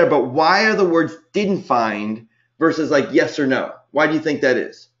not there, but why are the words didn't find versus like yes or no? Why do you think that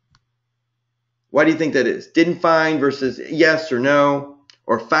is? Why do you think that is? Didn't find versus yes or no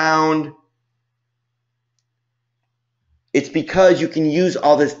or found. It's because you can use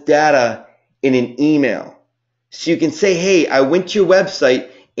all this data in an email. So you can say, hey, I went to your website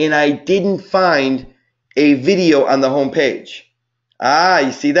and I didn't find a video on the home page. Ah,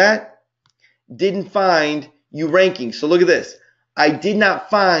 you see that? Didn't find you ranking. So look at this. I did not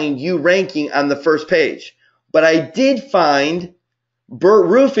find you ranking on the first page, but I did find Burt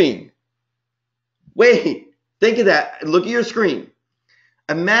Roofing. Wait, think of that. Look at your screen.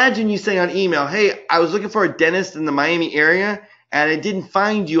 Imagine you saying on email, hey, I was looking for a dentist in the Miami area and I didn't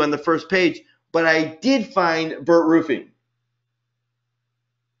find you on the first page, but I did find Burt Roofing.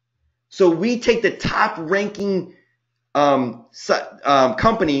 So we take the top ranking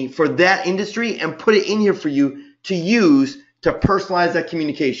company for that industry and put it in here for you to use to personalize that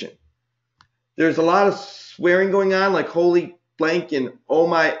communication. There's a lot of swearing going on, like holy blank and oh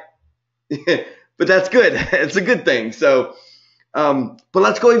my, but that's good. It's a good thing. So, but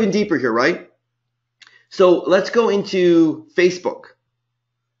let's go even deeper here, right? So let's go into Facebook.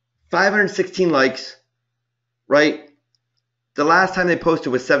 516 likes, right? The last time they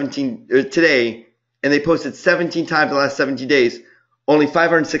posted was today, and they posted 17 times the last 17 days, only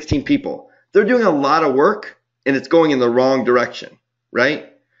 516 people. They're doing a lot of work, and it's going in the wrong direction,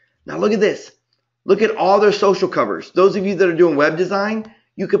 right? Now look at this. Look at all their social covers. Those of you that are doing web design,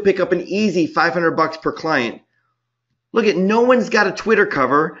 you could pick up an easy $500 per client. Look at, no one's got a Twitter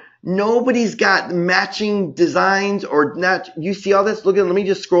cover. Nobody's got matching designs or not. You see all this? Look at, let me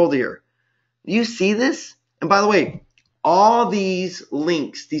just scroll here. You see this? And by the way, all these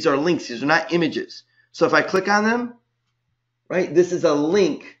links, these are links. These are not images. So if I click on them, right, this is a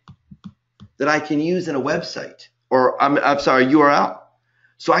link that I can use in a website, or I'm sorry, URL.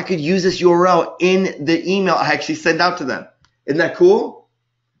 So I could use this URL in the email I actually send out to them. Isn't that cool?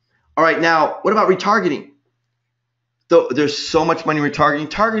 All right, now what about retargeting? Though there's so much money in retargeting.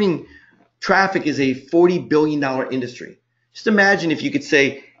 Targeting traffic is a $40 billion industry. Just imagine if you could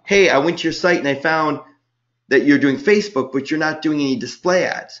say, hey, I went to your site and I found that you're doing Facebook, but you're not doing any display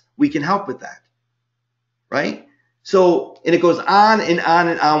ads. We can help with that, right? So, and it goes on and on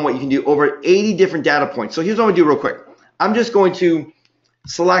and on what you can do, over 80 different data points. So here's what I'm going to do real quick. I'm just going to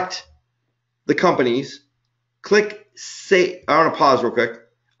select the companies, click save. I want to pause real quick.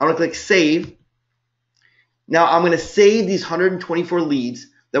 I'm going to click save. Now I'm going to save these 124 leads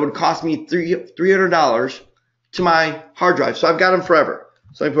that would cost me $300 to my hard drive. So I've got them forever.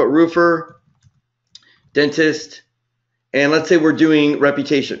 So I put roofer, dentist, and let's say we're doing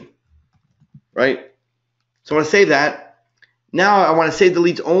reputation, right? So I want to save that. Now I want to save the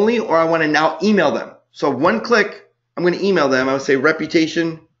leads only, or I want to now email them. So one click, I'm going to email them. I would say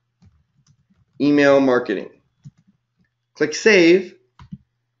reputation, email marketing. Click save.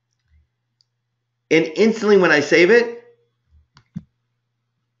 And instantly when I save it,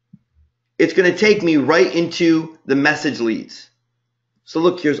 it's going to take me right into the message leads. So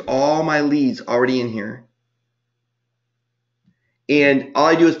look, here's all my leads already in here. And all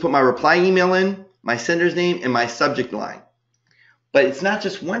I do is put my reply email in, my sender's name, and my subject line. But it's not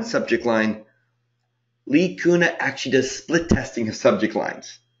just one subject line. Lead Kuna actually does split testing of subject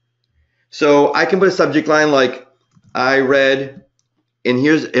lines. So I can put a subject line like, I read, and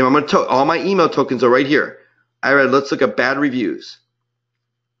I'm going to, all my email tokens are right here. I read, let's look at bad reviews.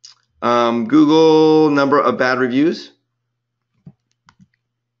 Google number of bad reviews.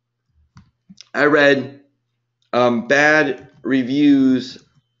 I read bad reviews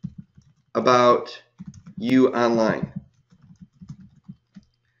about you online.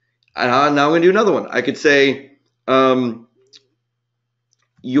 And now I'm going to do another one. I could say you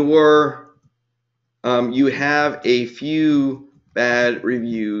have a few bad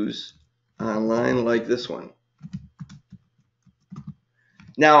reviews online like this one.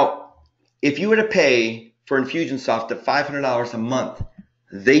 Now, if you were to pay for Infusionsoft at $500 a month,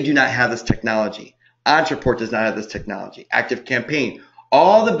 they do not have this technology. Entreport does not have this technology. ActiveCampaign,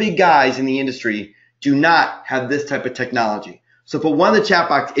 all the big guys in the industry do not have this type of technology. So put one in the chat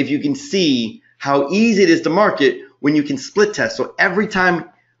box if you can see how easy it is to market when you can split test. So every time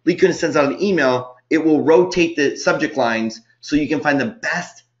Lead Kuna sends out an email, it will rotate the subject lines so you can find the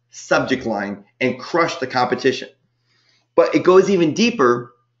best subject line and crush the competition. But it goes even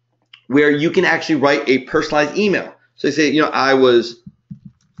deeper where you can actually write a personalized email. So you say, I was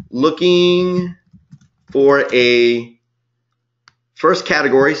looking for a first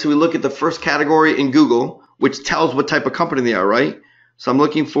category. So we look at the first category in Google, which tells what type of company they are, right? So I'm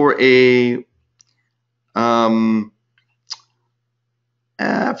looking for a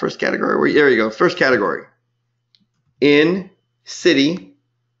first category. There you go. First category in city.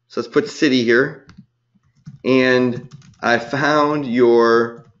 So let's put city here. And I found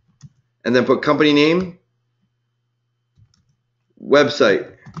your, and then put company name,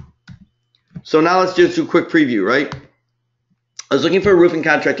 website. So now let's just do a quick preview, right? I was looking for a roofing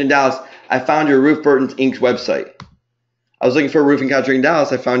contractor in Dallas. I found your Roof Burton's Inc. website. I was looking for a roofing contractor in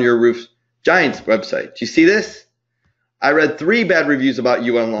Dallas. I found your Roof Giants website. Do you see this? I read 3 bad reviews about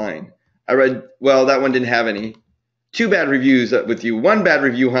you online. I read, well, that one didn't have any. 2 bad reviews with you, 1 bad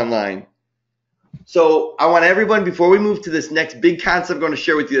review online. So I want everyone, before we move to this next big concept I'm going to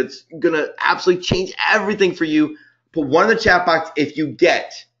share with you, that's going to absolutely change everything for you, put 1 in the chat box if you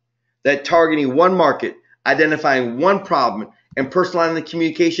get that targeting 1 market, identifying 1 problem, and personalizing the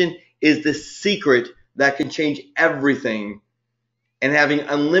communication is the secret that can change everything and having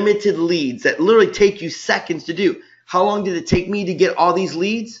unlimited leads that literally take you seconds to do. How long did it take me to get all these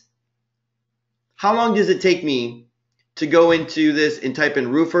leads? How long does it take me to go into this and type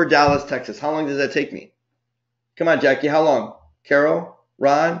in roofer, Dallas, Texas? How long does that take me? Come on, Jackie, how long? Carol,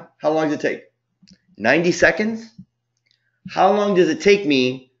 Ron, how long does it take? 90 seconds? How long does it take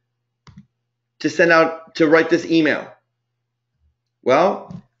me to write this email?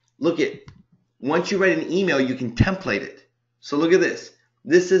 Well, once you write an email, you can template it. So look at this.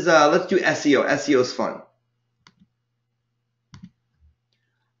 This is, let's do SEO. SEO is fun.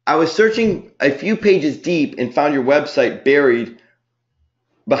 I was searching a few pages deep and found your website buried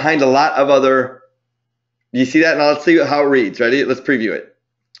behind a lot of other. Do you see that? Now let's see how it reads. Ready? Let's preview it.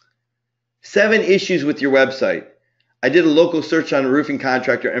 7 issues with your website. I did a local search on a roofing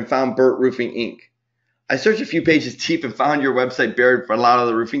contractor and found Burt Roofing Inc. I searched a few pages deep and found your website buried for a lot of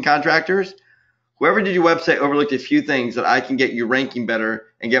the roofing contractors. Whoever did your website overlooked a few things that I can get you ranking better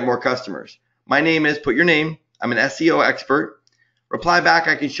and get more customers. My name is, put your name. I'm an SEO expert. Reply back.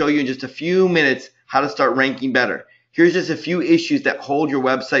 I can show you in just a few minutes how to start ranking better. Here's just a few issues that hold your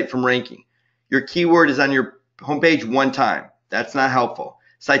website from ranking. Your keyword is on your homepage one time. That's not helpful.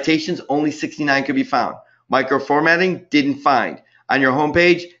 Citations, only 69 could be found. Microformatting, didn't find. On your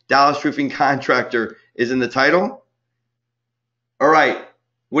homepage, Dallas Roofing Contractor is in the title. All right.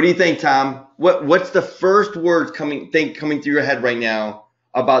 What do you think, Tom? What's the first words coming through your head right now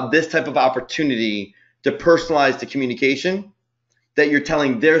about this type of opportunity to personalize the communication that you're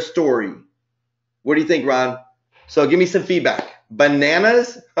telling their story? What do you think, Ron? So give me some feedback.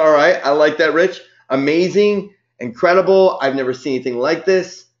 Bananas. All right. I like that, Rich. Amazing. Incredible. I've never seen anything like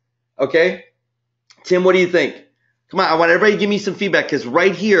this. Okay. Tim, what do you think? Come on. I want everybody to give me some feedback, because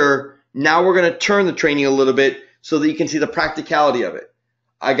right here, now we're going to turn the training a little bit so that you can see the practicality of it.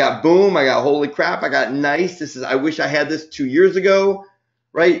 I got boom. I got holy crap. I got nice. I wish I had this 2 years ago.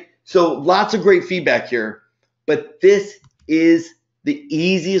 Right. So lots of great feedback here, but this is the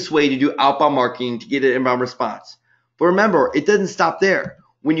easiest way to do outbound marketing to get an inbound response. But remember, it doesn't stop there.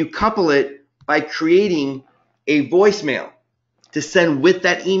 When you couple it by creating a voicemail to send with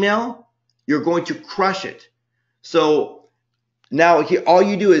that email, you're going to crush it. So now here, all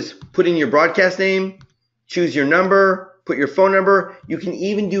you do is put in your broadcast name, choose your number, put your phone number. You can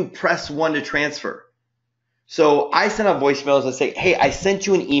even do press 1 to transfer. So I send out voicemails and say, hey, I sent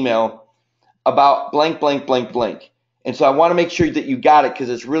you an email about blank, blank, blank, blank. And so I want to make sure that you got it, because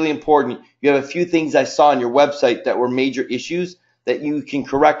it's really important. You have a few things I saw on your website that were major issues that you can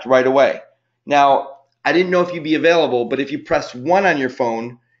correct right away. Now, I didn't know if you'd be available, but if you press 1 on your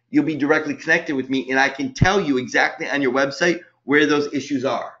phone, you'll be directly connected with me, and I can tell you exactly on your website where those issues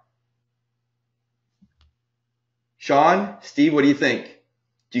are. Sean, Steve, what do you think?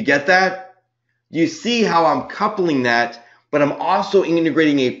 Do you get that? Do you see how I'm coupling that, but I'm also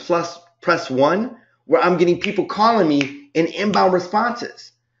integrating a press 1 where I'm getting people calling me in inbound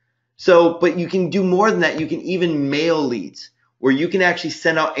responses. So, but you can do more than that. You can even mail leads, where you can actually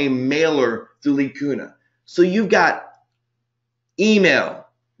send out a mailer through Leadcuna. So you've got email,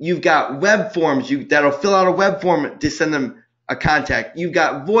 you've got web forms that'll fill out a web form to send them a contact. You've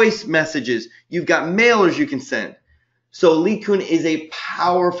got voice messages, you've got mailers you can send. So Leadcuna is a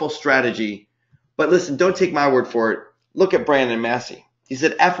powerful strategy. But listen, don't take my word for it. Look at Brandon Massey. He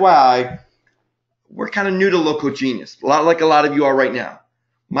said, FYI, we're kind of new to Local Genius, a lot like a lot of you are right now.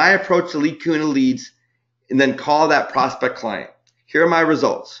 My approach to Leadcuna leads, and then call that prospect client. Here are my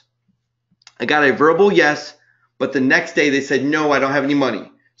results. I got a verbal yes, but the next day they said, no, I don't have any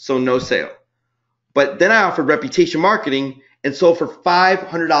money, so no sale. But then I offered reputation marketing and sold for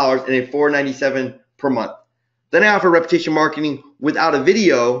 $500 and a $497 per month. Then I offered reputation marketing without a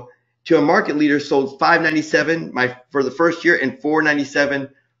video to a market leader, sold $597 for the first year and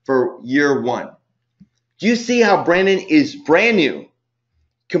 $497 for year 1. Do you see how Brandon is brand new,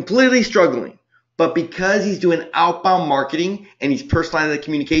 completely struggling, but because he's doing outbound marketing and he's personalizing the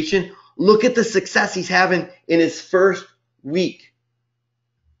communication, look at the success he's having in his first week.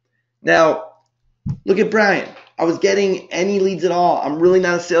 Now, look at Brian. I was getting any leads at all. I'm really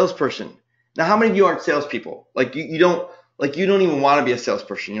not a salesperson. Now, how many of you aren't salespeople? Like you don't even want to be a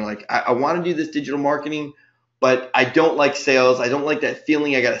salesperson. You're like, I want to do this digital marketing, but I don't like sales. I don't like that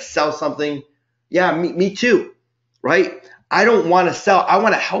feeling I got to sell something. Yeah, me too, right? I don't want to sell. I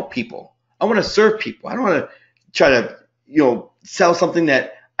want to help people. I want to serve people. I don't want to try to, sell something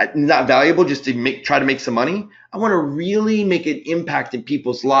that is not valuable just to try to make some money. I want to really make an impact in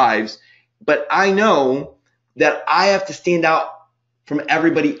people's lives, but I know that I have to stand out from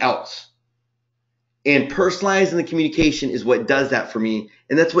everybody else. And personalizing the communication is what does that for me.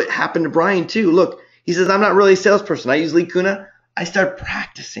 And that's what happened to Brian too. Look, he says, I'm not really a salesperson. I use Leadcuna. I started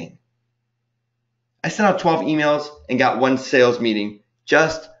practicing. I sent out 12 emails and got one sales meeting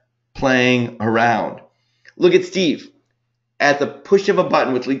just playing around. Look at Steve. At the push of a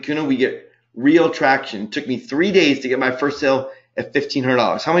button with Lead Kuna, we get real traction. It took me 3 days to get my first sale at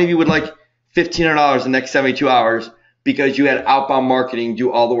 $1,500. How many of you would like $1,500 in the next 72 hours because you had outbound marketing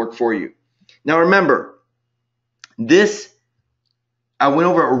do all the work for you? Now remember, this, I went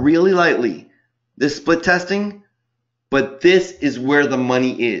over it really lightly, this split testing, but this is where the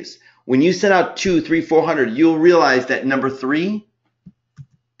money is. When you send out 200, 300, 400, you'll realize that number 3,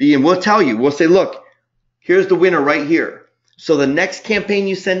 and we'll tell you, we'll say, look, here's the winner right here. So the next campaign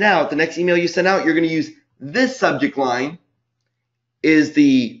you send out, the next email you send out, you're going to use this subject line is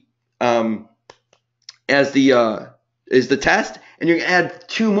the test, and you're going to add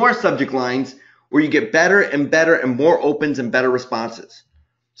 2 more subject lines where you get better and better and more opens and better responses.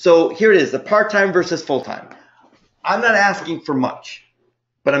 So here it is, the part-time versus full-time. I'm not asking for much,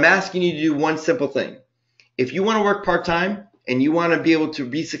 but I'm asking you to do one simple thing. If you want to work part-time and you want to be able to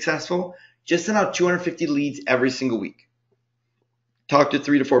be successful, just send out 250 leads every single week. Talk to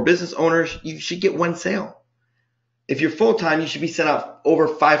 3 to 4 business owners. You should get 1 sale. If you're full-time, you should be sending out over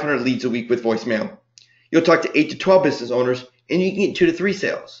 500 leads a week with voicemail. You'll talk to 8 to 12 business owners, and you can get 2 to 3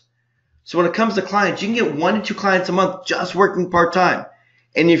 sales. So when it comes to clients, you can get 1 to 2 clients a month just working part-time.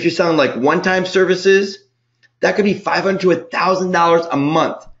 And if you're selling like one-time services, that could be $500 to $1,000 a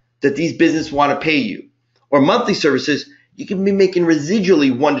month that these businesses want to pay you. Or monthly services, you can be making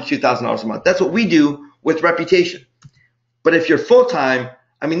residually $1,000 to $2,000 a month. That's what we do with reputation. But if you're full-time,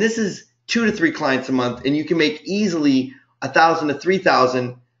 I mean, this is 2 to 3 clients a month, and you can make easily $1,000 to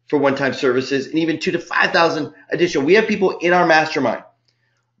 $3,000 for one-time services, and even $2,000 to $5,000 additional. We have people in our mastermind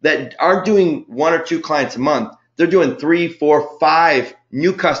that aren't doing 1 or 2 clients a month. They're doing 3, 4, 5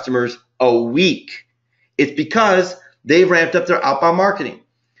 new customers a week. It's because they've ramped up their outbound marketing.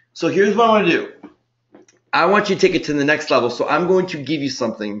 So here's what I want to do. I want you to take it to the next level. So I'm going to give you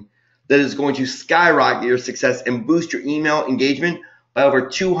something that is going to skyrocket your success and boost your email engagement by over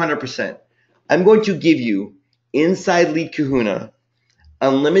 200%. I'm going to give you, inside Lead Kahuna,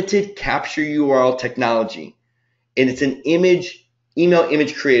 unlimited capture URL technology. And it's an email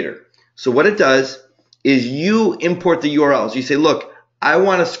image creator. So what it does is you import the URLs. You say, look, I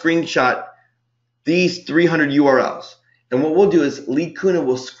want to screenshot these 300 URLs. And what we'll do is Lead Kahuna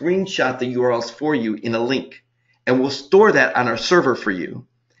will screenshot the URLs for you in a link. And we'll store that on our server for you.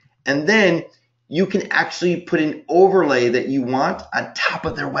 And then you can actually put an overlay that you want on top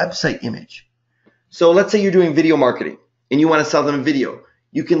of their website image. So let's say you're doing video marketing and you want to sell them a video.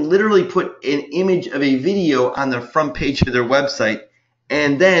 You can literally put an image of a video on the front page of their website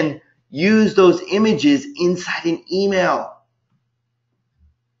and then use those images inside an email.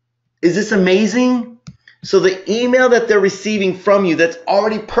 Is this amazing? So the email that they're receiving from you that's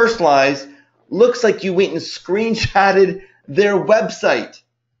already personalized looks like you went and screenshotted their website.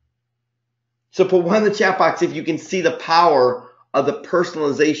 So put 1 in the chat box if you can see the power of the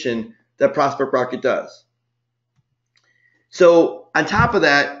personalization that Prospect Rocket does. So on top of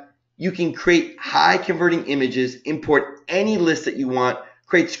that, you can create high converting images, import any list that you want,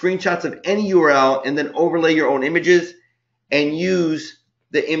 create screenshots of any URL, and then overlay your own images and use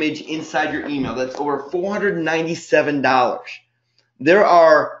the image inside your email. That's over $497. There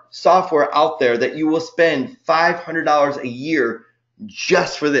are software out there that you will spend $500 a year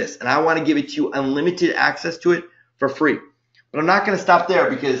just for this. And I want to give it to you unlimited access to it for free. But I'm not going to stop there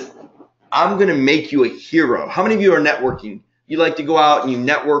because I'm going to make you a hero. How many of you are networking? You like to go out and you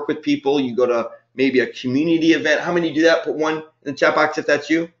network with people. You go to maybe a community event. How many do that? Put 1 in the chat box if that's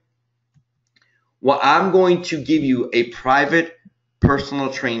you. Well, I'm going to give you a private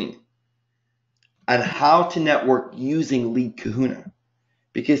personal training on how to network using Lead Kahuna.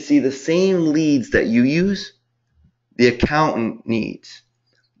 Because see, the same leads that you use, the accountant needs,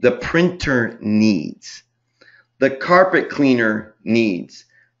 the printer needs, the carpet cleaner needs,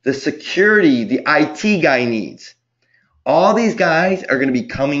 the security, the IT guy needs. All these guys are going to be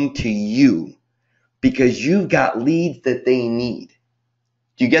coming to you because you've got leads that they need.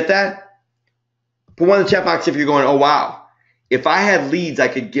 Do you get that? Put 1 in the chat box if you're going, oh wow, if I had leads I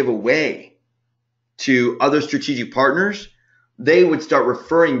could give away to other strategic partners, they would start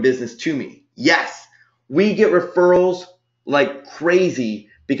referring business to me. Yes, we get referrals like crazy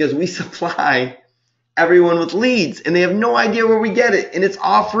because we supply everyone with leads and they have no idea where we get it, and it's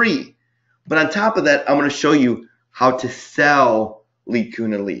all free. But on top of that, I'm going to show you how to sell Lead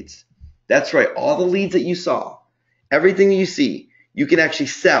Kahuna leads. That's right, all the leads that you saw, everything that you see, you can actually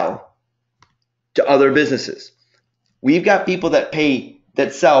sell to other businesses. We've got people that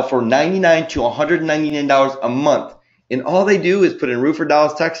sell for $99 to $199 a month And all they do is put in Roofer,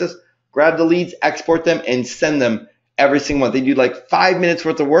 Dallas, Texas, grab the leads, export them, and send them every single month. They do like 5 minutes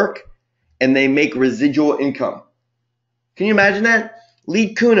worth of work, and they make residual income. Can you imagine that?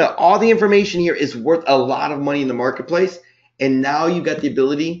 Lead Kuna, all the information here is worth a lot of money in the marketplace, and now you got the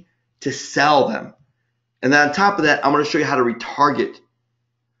ability to sell them. And then on top of that, I'm going to show you how to retarget.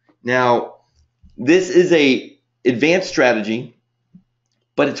 Now, this is a advanced strategy,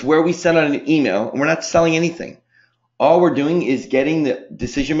 but it's where we send out an email, and we're not selling anything. All we're doing is getting the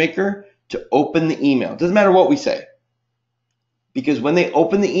decision maker to open the email. Doesn't matter what we say. Because when they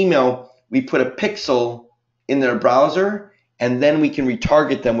open the email, we put a pixel in their browser, and then we can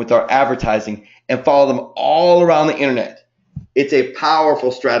retarget them with our advertising and follow them all around the internet. It's a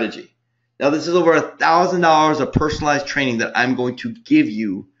powerful strategy. Now, this is over $1,000 of personalized training that I'm going to give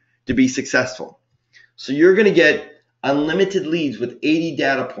you to be successful. So you're going to get unlimited leads with 80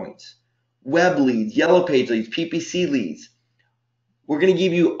 data points, web leads, yellow page leads, PPC leads. We're going to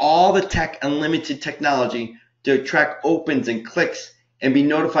give you all the tech, unlimited technology to track opens and clicks and be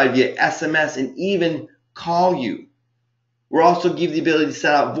notified via SMS and even call you. We'll also give the ability to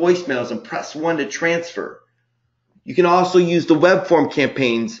send out voicemails and press 1 to transfer. You can also use the web form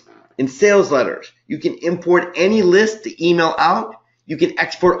campaigns and sales letters. You can import any list to email out. You can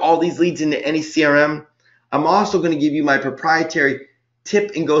export all these leads into any CRM. I'm also going to give you my proprietary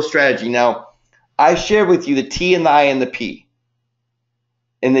tip and go strategy. Now, I shared with you the T and the I and the P.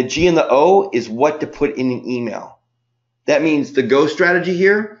 And the G and the O is what to put in an email. That means the go strategy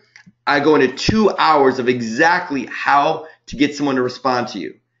here, I go into 2 hours of exactly how to get someone to respond to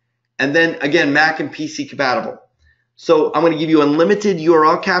you. And then again, Mac and PC compatible. So I'm going to give you unlimited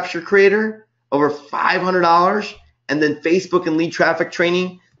URL capture creator, over $500, and then Facebook and lead traffic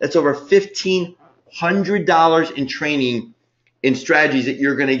training. That's over $1,500 in training in strategies that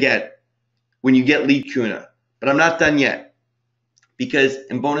you're going to get when you get Lead Kuna. But I'm not done yet, because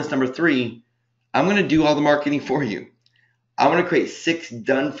in bonus number 3, I'm going to do all the marketing for you. I want to create 6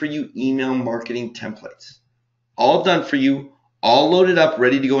 done-for-you email marketing templates. All done for you, all loaded up,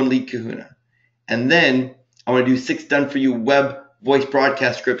 ready to go in Lead Kahuna. And then I want to do 6 done-for-you web voice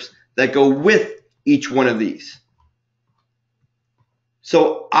broadcast scripts that go with each one of these.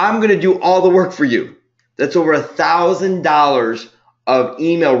 So I'm going to do all the work for you. That's over $1,000 of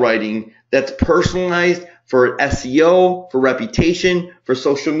email writing that's personalized for SEO, for reputation, for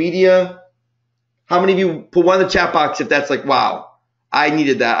social media. How many of you put one in the chat box if that's like, wow, I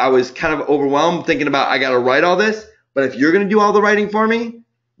needed that. I was kind of overwhelmed thinking about I got to write all this. But if you're going to do all the writing for me,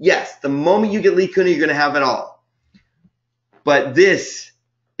 yes, the moment you get Lead Kuna, you're going to have it all. But this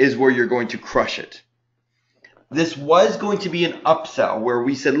is where you're going to crush it. This was going to be an upsell where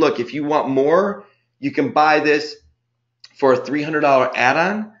we said, look, if you want more, you can buy this for a $300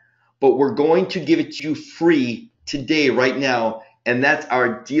 add-on, but we're going to give it to you free today, right now, and that's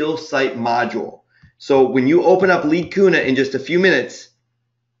our deal site module. So when you open up Lead Kuna in just a few minutes,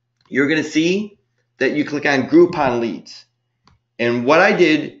 you're going to see that you click on Groupon leads. And what I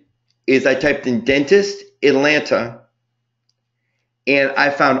did is I typed in dentist Atlanta, and I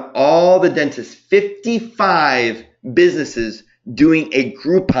found all the dentists, 55 businesses doing a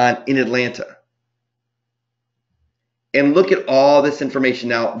Groupon in Atlanta. And look at all this information.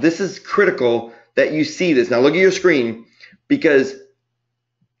 Now, this is critical that you see this. Now, look at your screen, because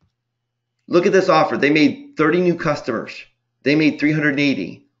look at this offer. They made 30 new customers. They made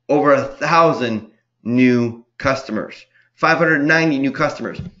 380, over 1,000 new customers, 590 new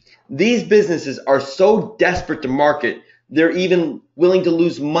customers. These businesses are so desperate to market, they're even willing to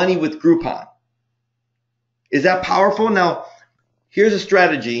lose money with Groupon. Is that powerful? Now, here's a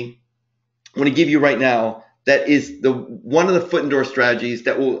strategy I want to give you right now that is one of the foot and door strategies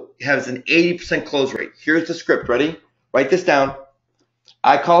that has an 80% close rate. Here's the script. Ready? Write this down.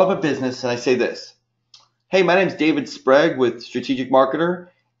 I call up a business and I say this. Hey, my name's David Sprague with Strategic Marketer,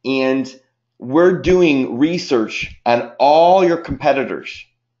 and we're doing research on all your competitors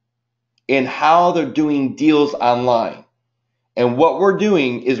and how they're doing deals online. And what we're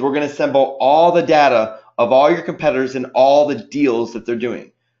doing is we're going to assemble all the data of all your competitors and all the deals that they're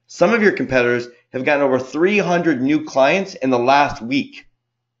doing. Some of your competitors have gotten over 300 new clients in the last week.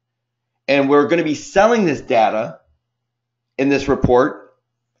 And we're going to be selling this data in this report,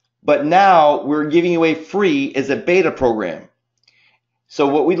 but now we're giving away free as a beta program. So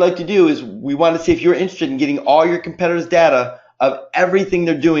what we'd like to do is we want to see if you're interested in getting all your competitors' data of everything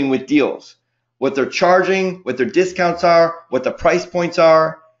they're doing with deals, what they're charging, what their discounts are, what the price points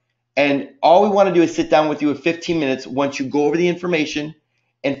are. And all we want to do is sit down with you in 15 minutes once you go over the information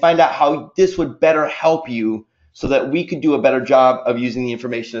and find out how this would better help you so that we could do a better job of using the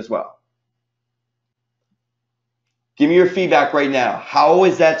information as well. Give me your feedback right now. How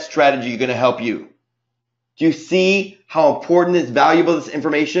is that strategy going to help you? Do you see how important is valuable this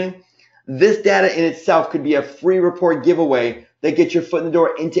information? This data in itself could be a free report giveaway that gets your foot in the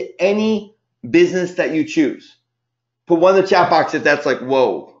door into any business that you choose. Put one in the chat box if that's like,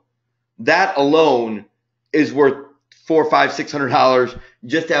 whoa, that alone is worth $400, $500, $600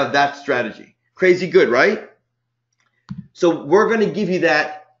 just to have that strategy. Crazy good, right? So we're going to give you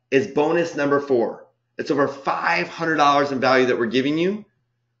that as bonus number 4. It's over $500 in value that we're giving you.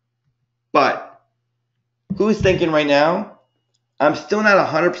 But who's thinking right now, I'm still not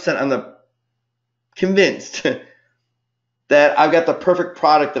 100% on the convinced that I've got the perfect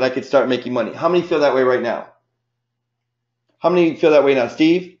product that I could start making money? How many feel that way right now? How many feel that way now,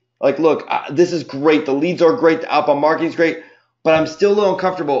 Steve? Like, look, this is great. The leads are great. The outbound marketing is great. But I'm still a little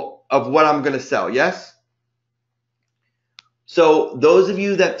uncomfortable of what I'm going to sell. Yes? So those of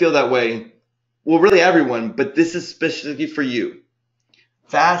you that feel that way, well, really everyone, but this is specifically for you.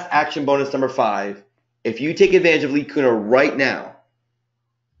 Fast action bonus number 5. If you take advantage of Lead Kuna right now,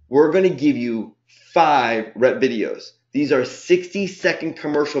 we're going to give you 5 rep videos. These are 60-second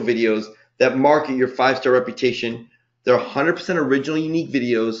commercial videos that market your 5-star reputation. They're 100% original, unique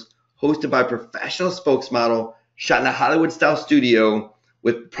videos hosted by a professional spokesmodel, shot in a Hollywood-style studio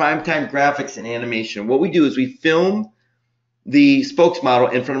with primetime graphics and animation. What we do is we film the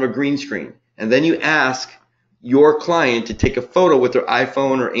spokesmodel in front of a green screen, and then you ask your client to take a photo with their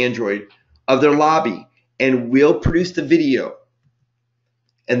iPhone or Android of their lobby, and we'll produce the video.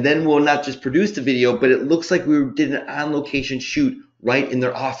 And then we'll not just produce the video, but it looks like we did an on-location shoot right in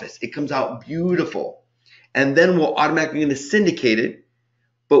their office. It comes out beautiful. And then we'll automatically going to syndicate it,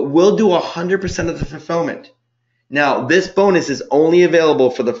 but we'll do 100% of the fulfillment. Now, this bonus is only available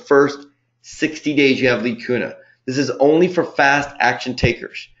for the first 60 days you have Lead Kuna. This is only for fast action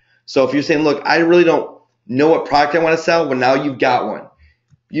takers. So if you're saying, look, I really don't know what product I want to sell, well, now you've got one.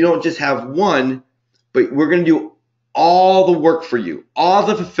 You don't just have one, but we're going to do all the work for you, all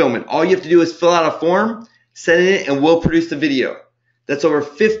the fulfillment. All you have to do is fill out a form, send it in, and we'll produce the video. That's over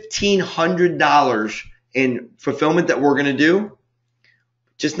 $1,500 in fulfillment that we're going to do.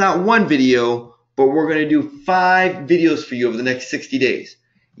 Just not one video, but we're going to do 5 videos for you over the next 60 days.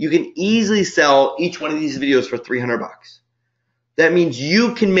 You can easily sell each one of these videos for $300. That means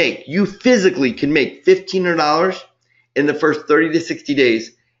you physically can make $1,500 in the first 30 to 60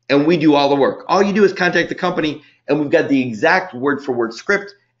 days, and we do all the work. All you do is contact the company, and we've got the exact word-for-word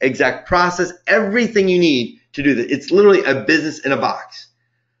script, exact process, everything you need to do this. It's literally a business in a box.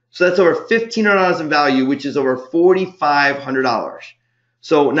 So that's over $1,500 in value, which is over $4,500.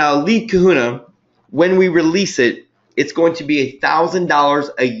 So now Lead Kahuna, when we release it, it's going to be $1,000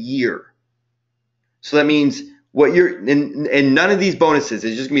 a year. So that means what you're, and none of these bonuses,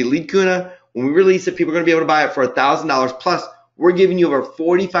 it's just going to be Lead Kahuna. When we release it, people are going to be able to buy it for $1,000 plus. We're giving you over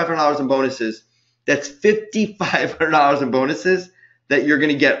 $4,500 in bonuses. That's $5,500 in bonuses that you're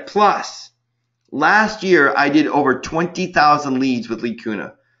going to get. Plus, last year I did over 20,000 leads with Lead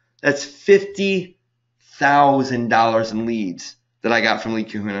Kahuna. That's $50,000 in leads that I got from Lead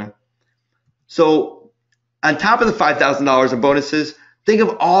Kahuna. So on top of the $5,000 in bonuses, think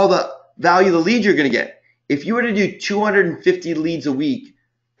of all the value of the leads you're going to get. If you were to do 250 leads a week,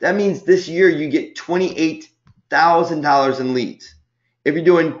 that means this year you get $28,000 in leads. If you're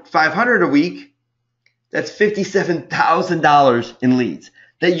doing 500 a week, that's $57,000 in leads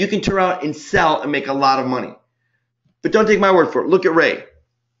that you can turn around and sell and make a lot of money. But don't take my word for it. Look at Ray.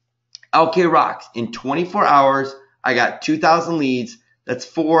 LK Rocks. In 24 hours, I got 2,000 leads. That's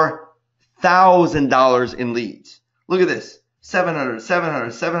 $4,000 in leads. Look at this. 700,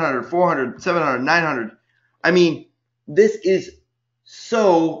 700, 700, 400, 700, 900. I mean, this is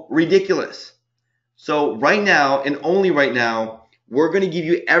so ridiculous. So right now, and only right now, we're going to give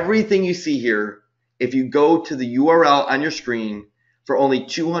you everything you see here if you go to the URL on your screen for only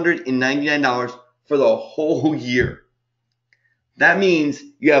 $299 for the whole year. That means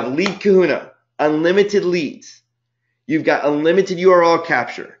you have Lead Kahuna, unlimited leads. You've got unlimited URL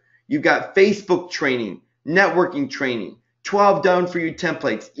capture. You've got Facebook training, networking training, 12 done for you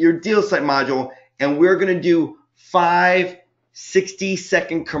templates, your deal site module, and we're going to do 5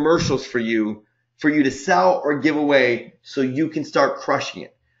 60-second commercials for you to sell or give away so you can start crushing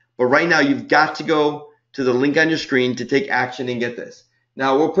it. But right now, you've got to go to the link on your screen to take action and get this.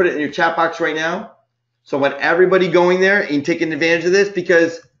 Now, we'll put it in your chat box right now. So I want everybody going there and taking advantage of this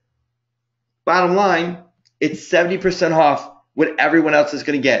because bottom line, it's 70% off what everyone else is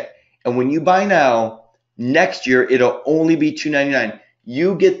going to get. And when you buy now, next year, it'll only be $299.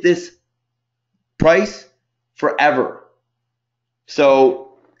 You get this price forever.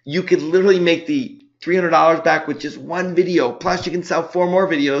 So you could literally make the $300 back with just one video. Plus, you can sell 4 more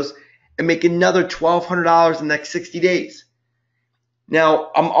videos and make another $1,200 in the next 60 days.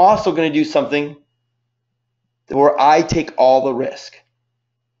 Now, I'm also going to do something where I take all the risk.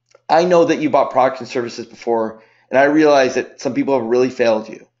 I know that you bought products and services before, and I realize that some people have really failed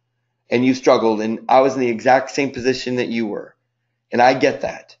you, and you struggled, and I was in the exact same position that you were, and I get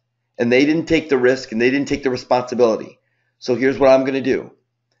that. And they didn't take the risk, and they didn't take the responsibility. So here's what I'm going to do.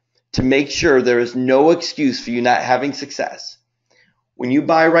 To make sure there is no excuse for you not having success, when you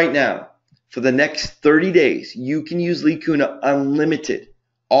buy right now, for the next 30 days, you can use Lead Kuna unlimited,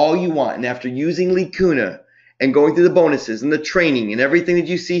 all you want. And after using Lead Kuna and going through the bonuses and the training and everything that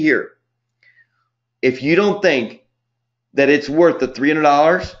you see here, if you don't think that it's worth the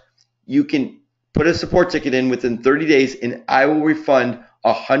 $300, you can put a support ticket in within 30 days and I will refund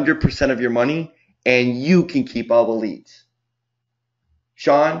 100% of your money and you can keep all the leads.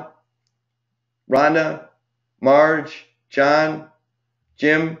 Sean, Rhonda, Marge, John,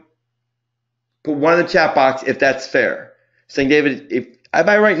 Jim, put one in the chat box if that's fair. Saying, David, if I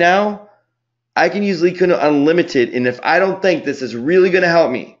buy right now, I can use Lead Kuna Unlimited, and if I don't think this is really going to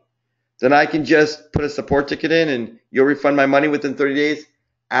help me, then I can just put a support ticket in and you'll refund my money within 30 days?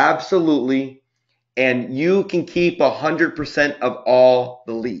 Absolutely. And you can keep 100% of all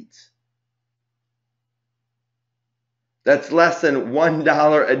the leads. That's less than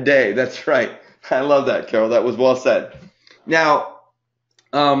 $1 a day. That's right. I love that, Carol. That was well said. Now,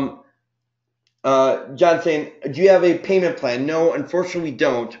 John saying, do you have a payment plan? No, unfortunately we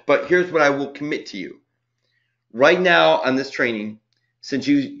don't, but here's what I will commit to you. Right now on this training, since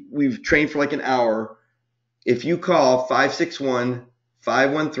we've trained for like an hour, if you call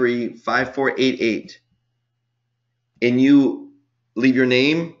 561-513-5488 and you leave your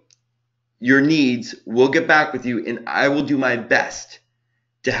name, your needs, we'll get back with you and I will do my best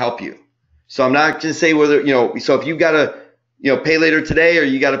to help you. So I'm not going to say whether, so if you got to, pay later today or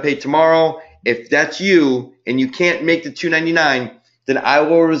you got to pay tomorrow, if that's you and you can't make the $299, then I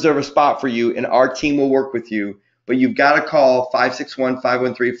will reserve a spot for you and our team will work with you. But you've got to call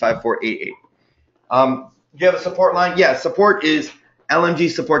 561-513-5488. Do you have a support line? Yeah, support is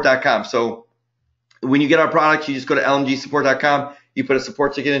lmgsupport.com. So when you get our products, you just go to lmgsupport.com. You put a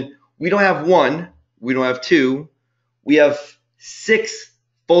support ticket in. We don't have one. We don't have two. We have 6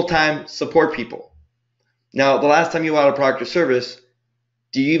 full-time support people. Now, the last time you bought a product or service,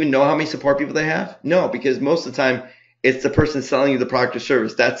 do you even know how many support people they have? No, because most of the time it's the person selling you the product or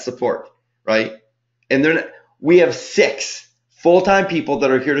service. That's support, right? And we have 6 full-time people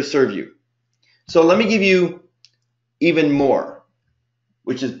that are here to serve you. So let me give you even more,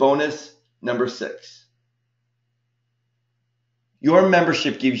 which is bonus number 6. Your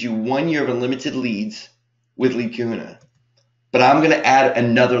membership gives you 1 year of unlimited leads with Lead Kuna, but I'm going to add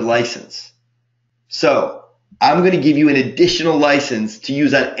another license. So I'm going to give you an additional license to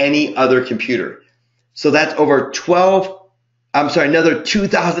use on any other computer. So that's over another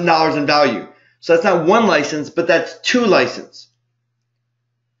 $2,000 in value. So that's not 1 license, but that's 2 licenses.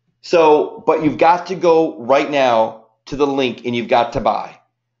 So, but you've got to go right now to the link and you've got to buy.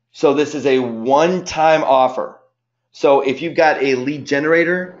 So this is a one-time offer. So if you've got a lead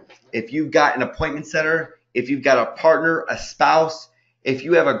generator, if you've got an appointment setter, if you've got a partner, a spouse, if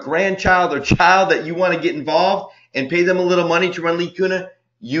you have a grandchild or child that you want to get involved and pay them a little money to run Lead Kuna,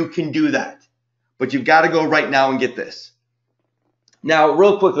 you can do that. But you've got to go right now and get this. Now,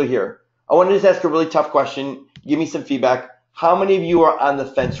 real quickly here, I want to just ask a really tough question. Give me some feedback. How many of you are on the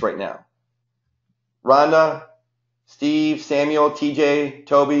fence right now? Rhonda, Steve, Samuel, TJ,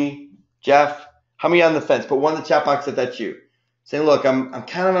 Toby, Jeff. How many are on the fence? Put one in the chat box if that's you. Saying, look, I'm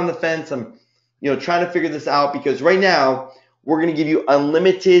kind of on the fence. I'm trying to figure this out because right now we're going to give you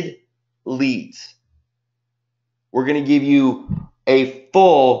unlimited leads. We're going to give you a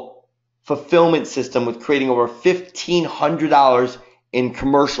full fulfillment system with creating over $1,500 in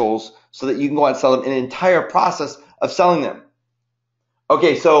commercials so that you can go out and sell them, an entire process of selling them.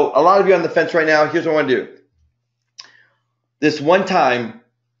 Okay, so a lot of you on the fence right now, here's what I want to do. This one time,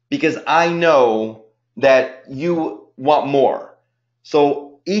 because I know that you want more.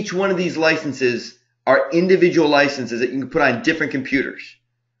 So each one of these licenses are individual licenses that you can put on different computers.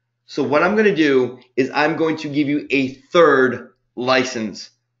 So what I'm going to do is I'm going to give you a 3rd license,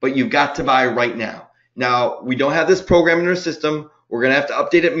 but you've got to buy right now. Now, we don't have this program in our system. We're going to have to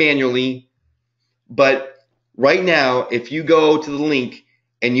update it manually. But right now, if you go to the link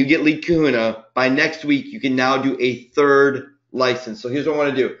and you get Lead Kuna, by next week, you can now do a 3rd license. So here's what I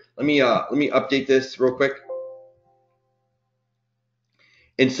want to do. Let me update this real quick.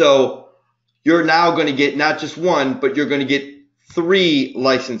 And so you're now going to get not just 1, but you're going to get 3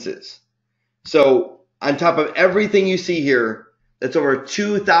 licenses. So on top of everything you see here, that's over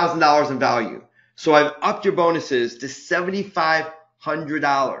 $2,000 in value. So I've upped your bonuses to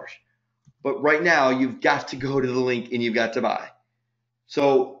 $7,500. But right now, you've got to go to the link and you've got to buy.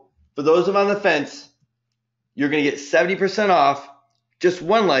 So for those of on the fence, you're going to get 70% off just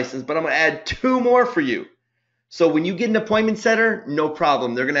one license, but I'm going to add 2 more for you. So when you get an appointment setter, no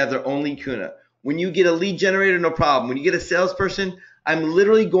problem. They're going to have their own lead kuna. When you get a lead generator, no problem. When you get a salesperson, I'm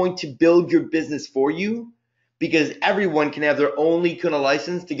literally going to build your business for you because everyone can have their own lead kuna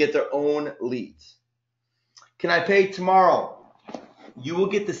license to get their own leads. Can I pay tomorrow? You will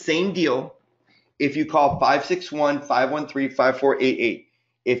get the same deal if you call 561-513-5488.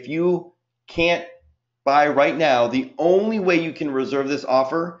 If you can't buy right now, the only way you can reserve this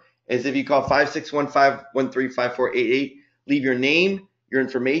offer is if you call 561-513-5488, leave your name, your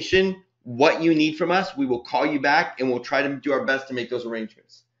information, what you need from us. We will call you back and we'll try to do our best to make those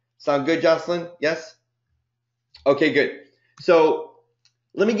arrangements. Sound good, Jocelyn? Yes? Okay, good. So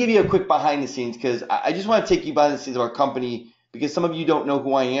let me give you a quick behind the scenes because I just want to take you behind the scenes of our company because some of you don't know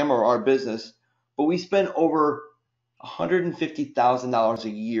who I am or our business, but we spend over $150,000 a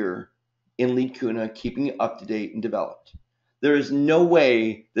year in lead kuna, keeping it up to date and developed. There is no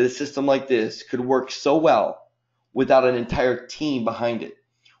way that a system like this could work so well without an entire team behind it.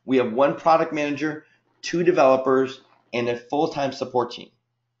 We have 1 product manager, 2 developers, and a full-time support team.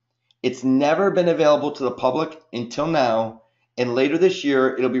 It's never been available to the public until now, and later this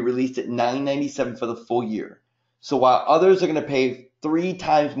year, it'll be released at $997 for the full year. So while others are going to pay 3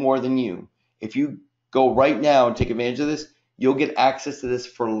 times more than you, if you go right now and take advantage of this, you'll get access to this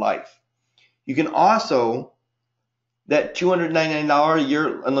for life. You can also, that $299 a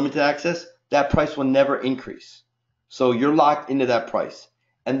year unlimited access, that price will never increase. So you're locked into that price.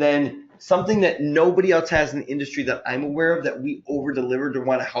 And then something that nobody else has in the industry that I'm aware of that we over-deliver to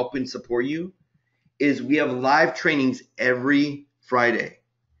want to help and support you is we have live trainings every Friday.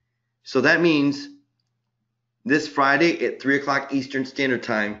 So that means this Friday at 3 o'clock Eastern Standard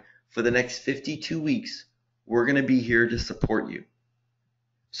Time for the next 52 weeks, we're going to be here to support you.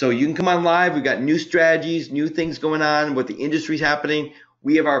 So you can come on live. We've got new strategies, new things going on, what the industry's happening.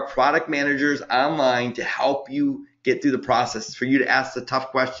 We have our product managers online to help you get through the process, for you to ask the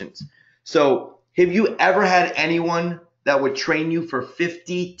tough questions. So have you ever had anyone that would train you for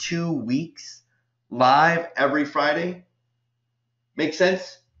 52 weeks live every Friday? Make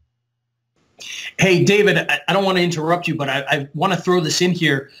sense? Hey, David, I don't want to interrupt you, but I want to throw this in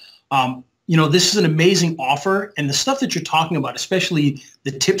here. This is an amazing offer, and the stuff that you're talking about, especially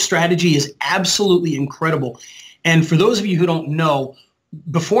the tip strategy, is absolutely incredible. And for those of you who don't know,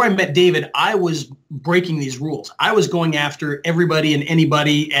 before I met David, I was breaking these rules. I was going after everybody and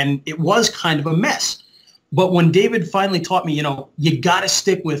anybody, and it was kind of a mess. But when David finally taught me, you got to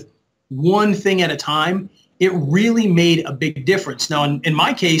stick with one thing at a time, it really made a big difference. Now, in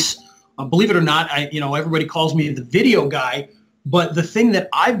my case, believe it or not, everybody calls me the video guy. But the thing that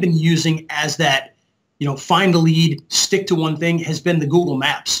I've been using as that, find a lead, stick to one thing, has been the Google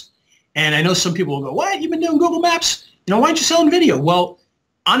Maps. And I know some people will go, what? You've been doing Google Maps? Why aren't you selling video? Well,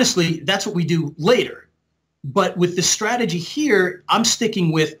 honestly, that's what we do later. But with the strategy here, I'm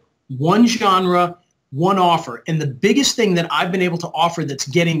sticking with one genre, one offer. And the biggest thing that I've been able to offer that's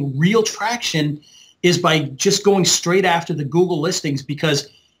getting real traction is by just going straight after the Google listings, because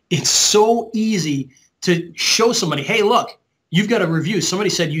it's so easy to show somebody, hey, look, you've got a review. Somebody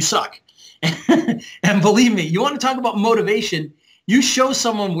said you suck. And believe me, you want to talk about motivation, you show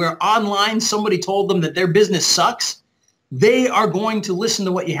someone where online somebody told them that their business sucks, they are going to listen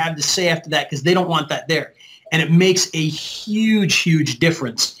to what you have to say after that because they don't want that there. And it makes a huge, huge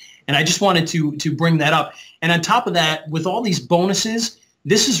difference. And I just wanted to bring that up. And on top of that, with all these bonuses,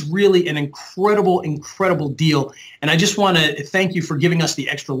 this is really an incredible, incredible deal. And I just want to thank you for giving us the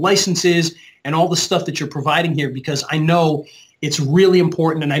extra licenses and all the stuff that you're providing here, because I know it's really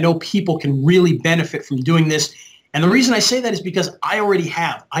important and I know people can really benefit from doing this. And the reason I say that is because I already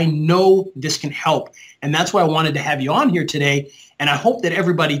have. I know this can help. And that's why I wanted to have you on here today. And I hope that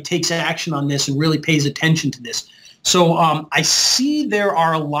everybody takes action on this and really pays attention to this. So I see there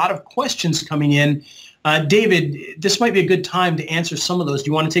are a lot of questions coming in. David, this might be a good time to answer some of those. Do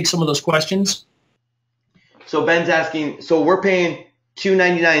you want to take some of those questions? So Ben's asking, so we're paying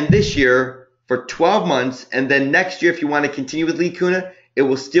 $299 this year for 12 months, and then next year, if you want to continue with Lead Kuna, it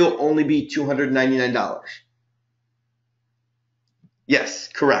will still only be $299. Yes,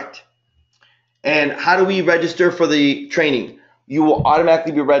 correct. And how do we register for the training? You will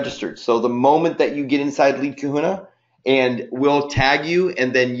automatically be registered. So the moment that you get inside Lead Kahuna, and we'll tag you,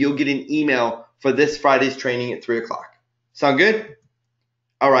 and then you'll get an email for this Friday's training at 3 o'clock. Sound good?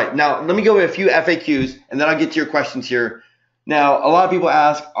 All right, now let me go with a few FAQs and then I'll get to your questions here. Now, a lot of people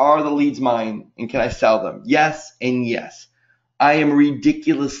ask, are the leads mine and can I sell them? Yes and yes. I am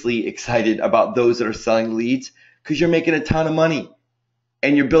ridiculously excited about those that are selling leads because you're making a ton of money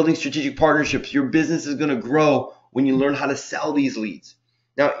and you're building strategic partnerships. Your business is going to grow when you learn how to sell these leads.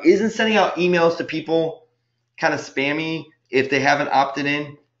 Now, isn't sending out emails to people kind of spammy if they haven't opted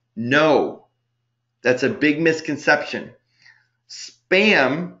in? No, that's a big misconception.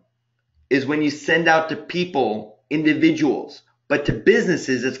 Spam is when you send out to people, individuals, but to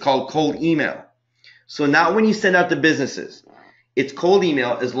businesses, it's called cold email. So not when you send out to businesses, it's cold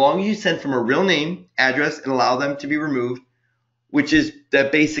email as long as you send from a real name, address, and allow them to be removed, which is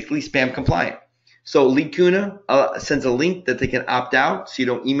that basically spam compliant. So Lead Kuna sends a link that they can opt out so you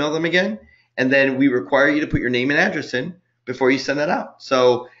don't email them again. And then we require you to put your name and address in before you send that out.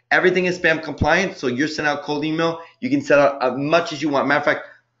 So everything is spam compliant. So you're sending out cold email. You can send out as much as you want. Matter of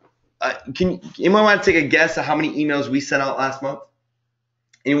fact, anyone want to take a guess at how many emails we sent out last month?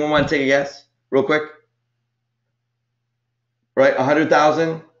 Anyone want to take a guess real quick? Right, 100,000,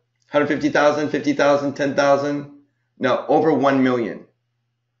 150,000, 50,000, 10,000. No, over 1 million.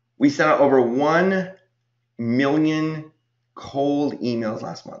 We sent out over 1 million cold emails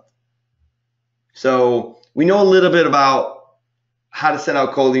last month. So we know a little bit about how to send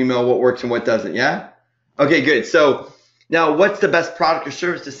out cold email, what works and what doesn't, yeah? Okay, good. So now what's the best product or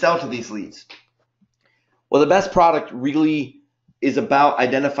service to sell to these leads? Well, the best product really is about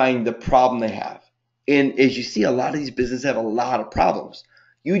identifying the problem they have. And as you see, a lot of these businesses have a lot of problems.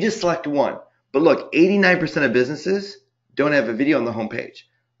 You just select one. But look, 89% of businesses don't have a video on the homepage.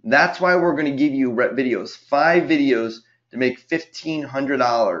 That's why we're going to give you videos, 5 videos to make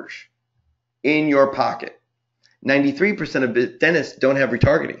 $1,500 in your pocket. 93% of dentists don't have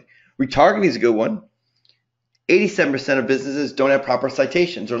retargeting. Retargeting is a good one. 87% of businesses don't have proper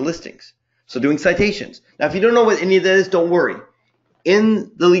citations or listings. So doing citations. Now, if you don't know what any of that is, don't worry.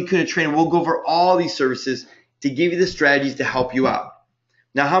 In the Lead Kuna training, we'll go over all these services to give you the strategies to help you out.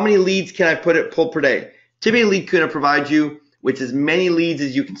 Now, how many leads can I pull per day? Typically, Lead Kuna provides you with as many leads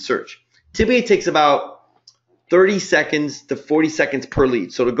as you can search. Typically, it takes about 30 seconds to 40 seconds per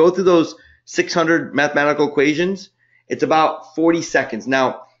lead. So to go through those 600 mathematical equations, it's about 40 seconds.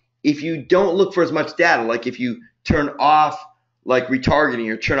 Now, if you don't look for as much data, like if you turn off like retargeting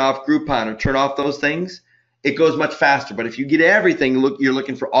or turn off Groupon or turn off those things, it goes much faster. But if you get everything, you're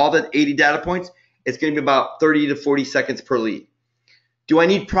looking for all the 80 data points, it's going to be about 30 to 40 seconds per lead. Do I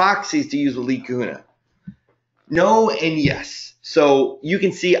need proxies to use with Lead Kuna? No and yes. So you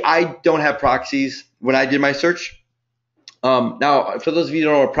can see I don't have proxies when I did my search. Now, for those of you who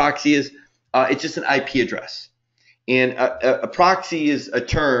don't know what a proxy is, it's just an IP address. And a proxy is a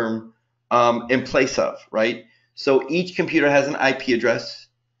term in place of, right? So each computer has an IP address.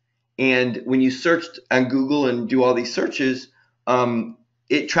 And when you search on Google and do all these searches,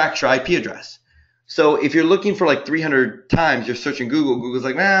 it tracks your IP address. So if you're looking for like 300 times you're searching Google, Google's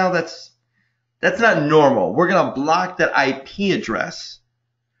like, well, that's not normal. We're going to block that IP address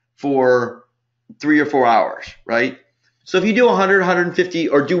for 3 or 4 hours, right? So if you do 100, 150,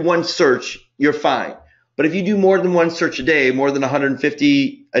 or do one search, you're fine. But if you do more than one search a day, more than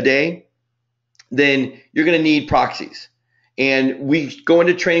 150 a day, then you're going to need proxies. And we go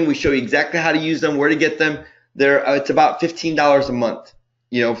into training. We show you exactly how to use them, where to get them. It's about $15 a month,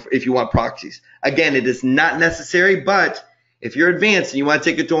 if you want proxies. Again, it is not necessary, but if you're advanced and you want to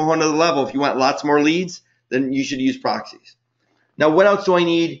take it to a whole nother level, if you want lots more leads, then you should use proxies. Now, what else do I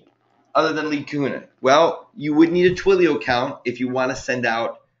need other than Lead Kuna? Well, you would need a Twilio account if you want to send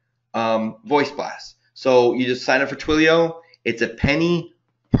out voice blasts. So you just sign up for Twilio. It's a penny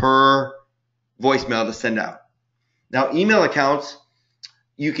per voicemail to send out. Now, email accounts,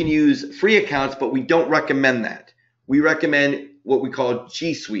 you can use free accounts, but we don't recommend that. We recommend what we call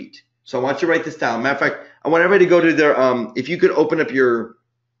G Suite. So I want you to write this down. Matter of fact, I want everybody to go to their, if you could open up your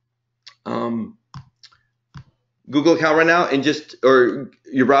Google account right now and or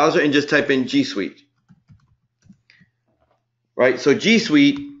your browser and just type in G Suite. Right? So G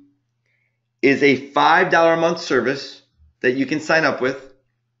Suite is a $5 a month service that you can sign up with.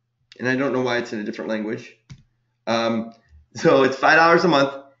 And I don't know why it's in a different language. So it's $5 a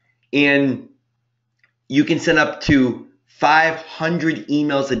month, and you can send up to 500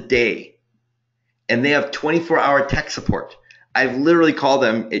 emails a day, and they have 24-hour tech support. I've literally called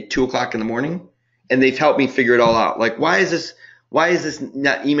them at 2 o'clock in the morning, and they've helped me figure it all out. Like, why is this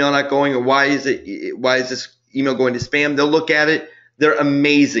email not going, or why is this email going to spam? They'll look at it. They're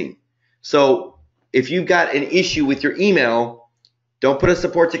amazing. So if you've got an issue with your email, don't put a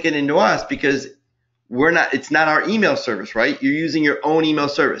support ticket into us, because it's not our email service, right? You're using your own email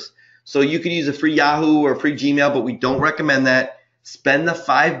service. So you could use a free Yahoo or a free Gmail, but we don't recommend that. Spend the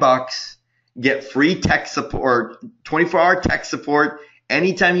 $5, get free tech support, 24-hour tech support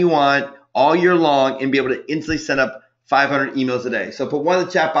anytime you want, all year long, and be able to instantly send up 500 emails a day. So put one in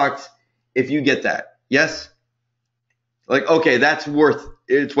the chat box if you get that. Yes? Like, okay, that's worth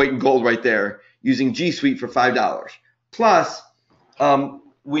its weight in gold right there, using G Suite for $5. Plus,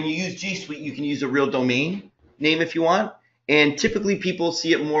 when you use G Suite, you can use a real domain name if you want. And typically people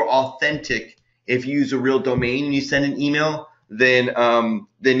see it more authentic if you use a real domain and you send an email than at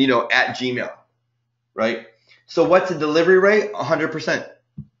Gmail, right? So what's the delivery rate? 100%.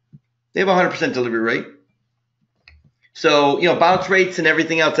 They have a 100% delivery rate. So, bounce rates and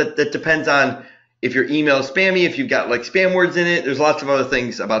everything else, that depends on if your email is spammy, if you've got like spam words in it. There's lots of other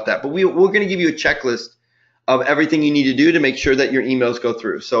things about that. But we're going to give you a checklist of everything you need to do to make sure that your emails go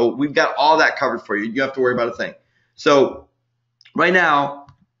through. So we've got all that covered for you. You don't have to worry about a thing. So right now,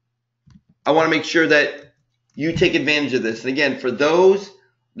 I want to make sure that you take advantage of this. And again, for those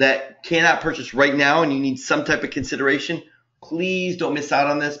that cannot purchase right now and you need some type of consideration, please don't miss out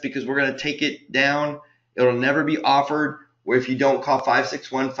on this, because we're going to take it down. It'll never be offered or if you don't call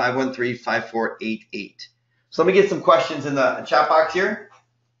 561-513-5488. So let me get some questions in the chat box here.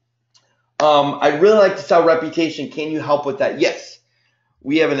 I'd really like to sell reputation. Can you help with that? Yes.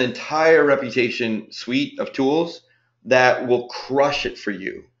 We have an entire reputation suite of tools that will crush it for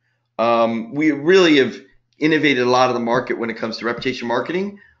you. We really have innovated a lot of the market when it comes to reputation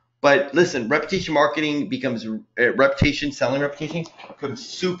marketing. But listen, reputation marketing becomes selling reputation becomes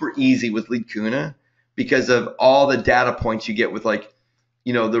super easy with Lead because of all the data points you get with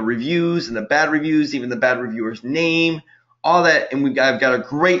the reviews and the bad reviews, even the bad reviewer's name, all that. And I've got a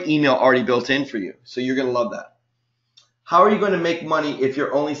great email already built in for you. So you're going to love that. How are you going to make money if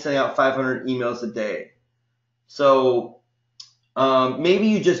you're only sending out 500 emails a day? So maybe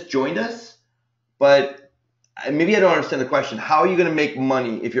you just joined us, but maybe I don't understand the question. How are you going to make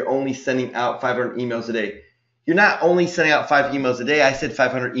money if you're only sending out 500 emails a day? You're not only sending out 5 emails a day. I said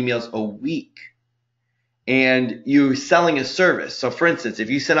 500 emails a week. And you're selling a service. So for instance,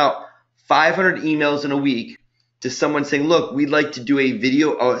 if you send out 500 emails in a week to someone saying, look, we'd like to do a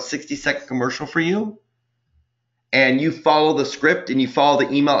video, a 60-second commercial for you, and you follow the script and you follow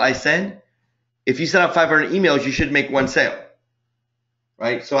the email I send, if you send out 500 emails, you should make one sale,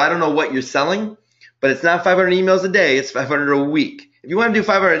 right? So I don't know what you're selling, but it's not 500 emails a day. It's 500 a week. If you want to do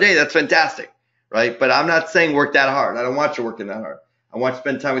 500 a day, that's fantastic, right? But I'm not saying work that hard. I don't want you working that hard. I want you to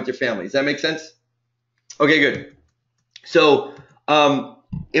spend time with your family. Does that make sense? Okay, good. So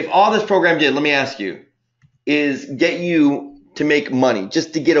if all this program did, let me ask you, is get you to make money,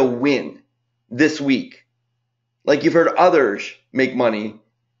 just to get a win this week, like you've heard others make money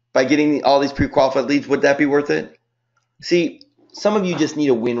by getting all these pre-qualified leads, would that be worth it? See, some of you just need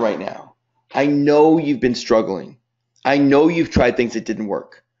a win right now. I know you've been struggling. I know you've tried things that didn't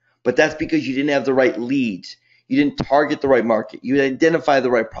work, but that's because you didn't have the right leads. You didn't target the right market. You didn't identify the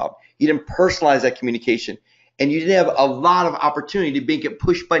right problem. You didn't personalize that communication. And you didn't have a lot of opportunity to make it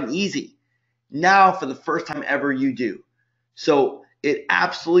push button easy. Now, for the first time ever, you do. So it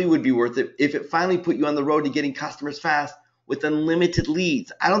absolutely would be worth it if it finally put you on the road to getting customers fast with unlimited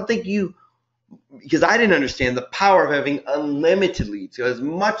leads. I don't think because I didn't understand the power of having unlimited leads, so as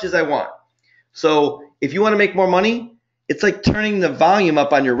much as I want. So if you want to make more money, it's like turning the volume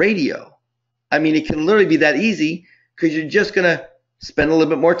up on your radio. I mean, it can literally be that easy, because you're just going to spend a little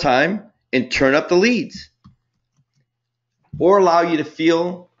bit more time and turn up the leads, or allow you to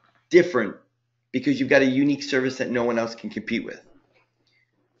feel different because you've got a unique service that no one else can compete with.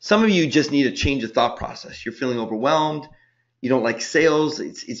 Some of you just need a change of thought process. You're feeling overwhelmed. You don't like sales.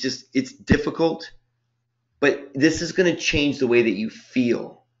 It's difficult. But this is going to change the way that you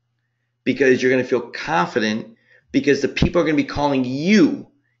feel, because you're going to feel confident, because the people are going to be calling you.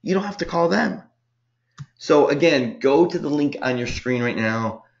 You don't have to call them. So again, go to the link on your screen right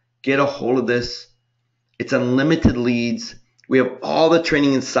now. Get a hold of this. It's unlimited leads. We have all the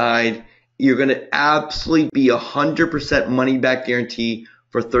training inside. You're going to absolutely be 100% money back guarantee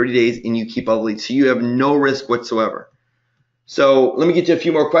for 30 days, and you keep all the leads. So you have no risk whatsoever. So let me get to a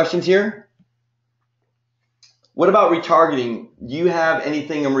few more questions here. What about retargeting? Do you have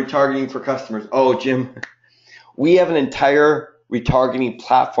anything on retargeting for customers? Oh, Jim, we have an entire retargeting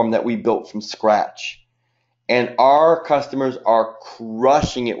platform that we built from scratch. And our customers are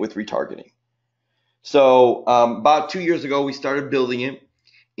crushing it with retargeting. So about 2 years ago, we started building it.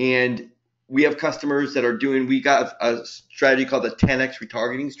 And we have customers that are we got a strategy called the 10X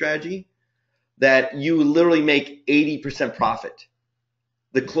retargeting strategy, that you literally make 80% profit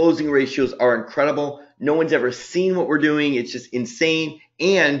The closing ratios are incredible. No one's ever seen what we're doing. It's just insane.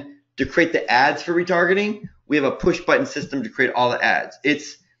 And to create the ads for retargeting, we have a push button system to create all the ads.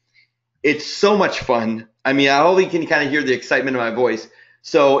 It's so much fun. I mean, I hope you can kind of hear the excitement in my voice.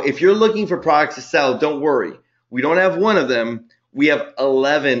 So if you're looking for products to sell, don't worry. We don't have one of them. We have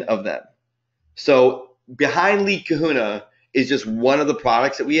 11 of them. So behind Lead Kahuna is just one of the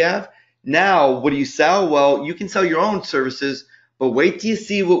products that we have. Now, what do you sell? Well, you can sell your own services, but wait till you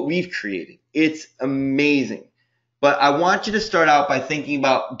see what we've created. It's amazing. But I want you to start out by thinking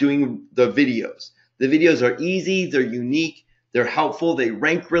about doing the videos. The videos are easy, they're unique, they're helpful, they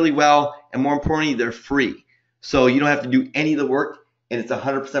rank really well, and more importantly, they're free. So you don't have to do any of the work, and it's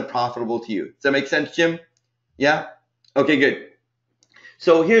 100% profitable to you. Does that make sense, Jim? Yeah? Okay, good.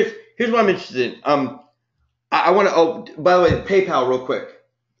 So here's what I'm interested in. I want to, oh, by the way, PayPal real quick.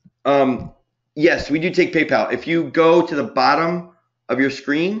 Yes, we do take PayPal. If you go to the bottom of your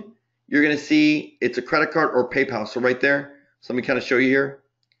screen, you're going to see it's a credit card or PayPal. So right there, so let me kind of show you here.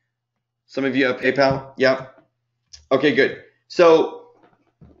 Some of you have PayPal. Yeah. Okay, good. So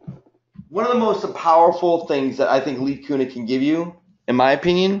one of the most powerful things that I think Lead Kahuna can give you, in my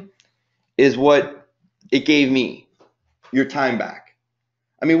opinion, is what it gave me, your time back.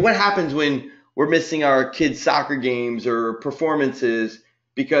 I mean, what happens when we're missing our kids' soccer games or performances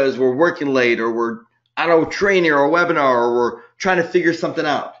because we're working late, or we're on a training or a webinar, or we're trying to figure something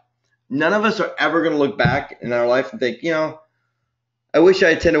out? None of us are ever going to look back in our life and think, you know, I wish I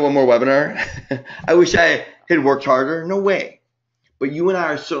attended one more webinar. I wish I had worked harder. No way. But you and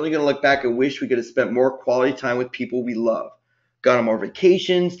I are certainly going to look back and wish we could have spent more quality time with people we love, gone on more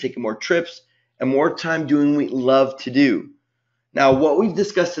vacations, taken more trips, and more time doing what we love to do. Now, what we've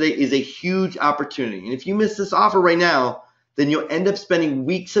discussed today is a huge opportunity. And if you miss this offer right now, then you'll end up spending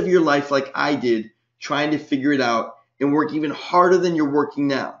weeks of your life like I did trying to figure it out and work even harder than you're working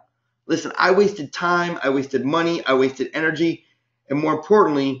now. Listen, I wasted time, I wasted money, I wasted energy, and more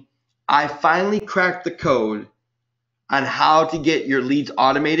importantly, I finally cracked the code on how to get your leads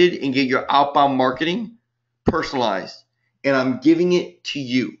automated and get your outbound marketing personalized. And I'm giving it to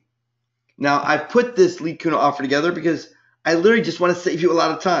you. Now, I've put this Lead Kahuna offer together because I literally just want to save you a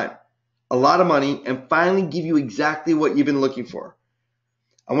lot of time, a lot of money, and finally give you exactly what you've been looking for.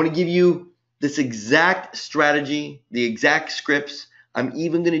 I want to give you this exact strategy, the exact scripts. I'm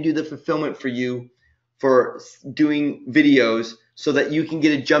even going to do the fulfillment for you for doing videos so that you can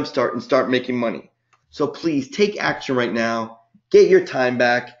get a jump start and start making money. So please take action right now, get your time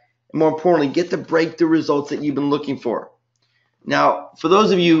back, and more importantly, get the breakthrough results that you've been looking for. Now, for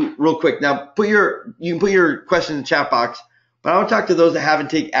those of you, real quick, now you can put your question in the chat box, but I want to talk to those that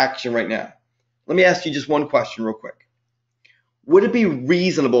haven't taken action right now. Let me ask you just one question real quick. Would it be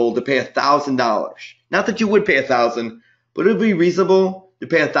reasonable to pay $1,000? Not that you would pay $1,000, but would it be reasonable to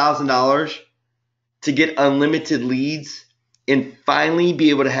pay $1,000 to get unlimited leads and finally be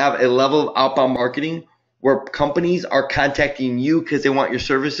able to have a level of outbound marketing where companies are contacting you because they want your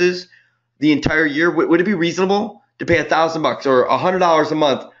services the entire year? Would it be reasonable to pay $1,000 or $100 a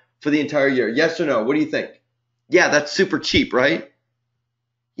month for the entire year? Yes or no? What do you think? Yeah, that's super cheap, right?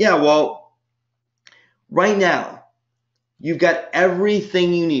 Yeah, well, right now, you've got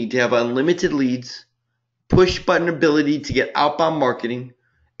everything you need to have unlimited leads, push button ability to get outbound marketing,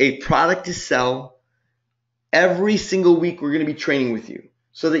 a product to sell. Every single week, we're going to be training with you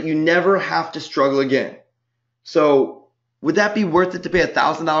so that you never have to struggle again. So would that be worth it to pay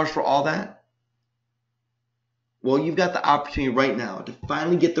 $1,000 for all that? Well, you've got the opportunity right now to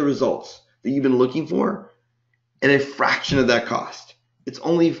finally get the results that you've been looking for at a fraction of that cost. It's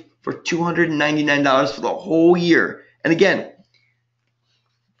only for $299 for the whole year. And again,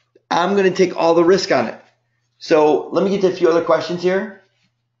 I'm going to take all the risk on it. So let me get to a few other questions here.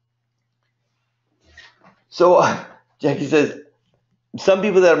 So Jackie says, some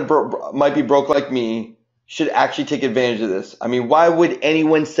people that might be broke like me should actually take advantage of this. I mean, why would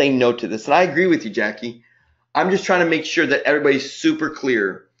anyone say no to this? And I agree with you, Jackie. I'm just trying to make sure that everybody's super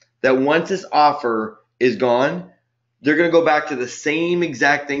clear that once this offer is gone, they're going to go back to the same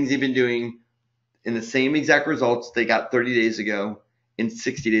exact things they've been doing in the same exact results they got 30 days ago and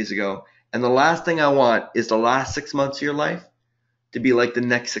 60 days ago. And the last thing I want is the last 6 months of your life to be like the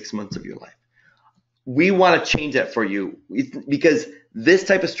next 6 months of your life. We want to change that for you because this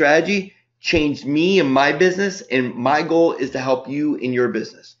type of strategy changed me and my business, and my goal is to help you in your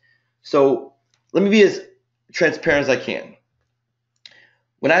business. So let me be as transparent as I can.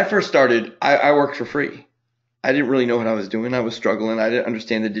 When I first started, I worked for free. I didn't really know what I was doing. I was struggling. I didn't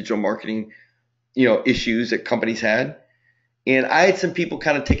understand the digital marketing, issues that companies had. And I had some people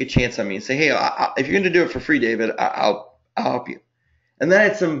kind of take a chance on me and say, hey, if you're going to do it for free, David, I'll help you. And then I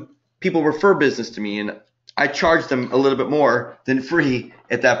had some people refer business to me, and I charged them a little bit more than free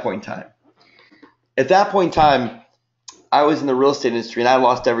at that point in time. At that point in time, I was in the real estate industry, and I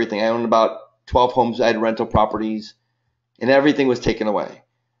lost everything. I owned about 12 homes. I had rental properties, and everything was taken away.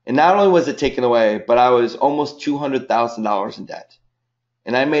 And not only was it taken away, but I was almost $200,000 in debt.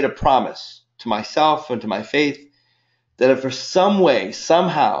 And I made a promise to myself and to my faith that if for some way,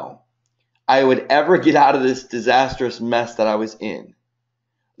 somehow, I would ever get out of this disastrous mess that I was in,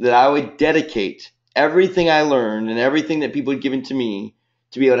 that I would dedicate everything I learned and everything that people had given to me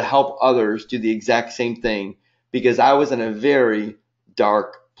to be able to help others do the exact same thing, because I was in a very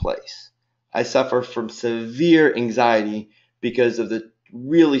dark place. I suffer from severe anxiety because of the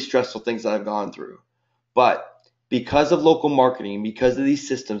really stressful things that I've gone through. But because of local marketing, because of these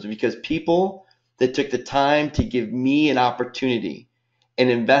systems, because people that took the time to give me an opportunity and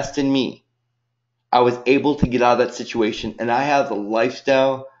invest in me, I was able to get out of that situation, and I have the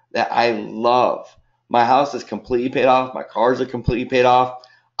lifestyle that I love. My house is completely paid off. My cars are completely paid off.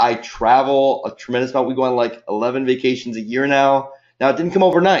 I travel a tremendous amount. We go on like 11 vacations a year now. Now, it didn't come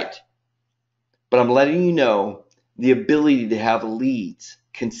overnight, but I'm letting you know the ability to have leads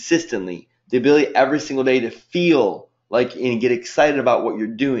consistently, the ability every single day to feel like and get excited about what you're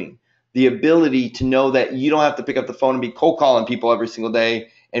doing, the ability to know that you don't have to pick up the phone and be cold calling people every single day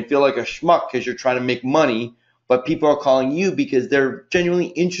and feel like a schmuck because you're trying to make money, but people are calling you because they're genuinely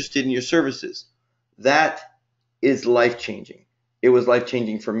interested in your services. That is life-changing. It was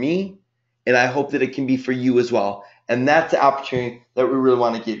life-changing for me, and I hope that it can be for you as well. And that's the opportunity that we really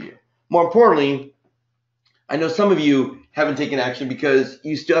want to give you. More importantly, I know some of you haven't taken action because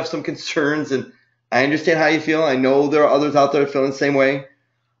you still have some concerns, and I understand how you feel. I know there are others out there feeling the same way.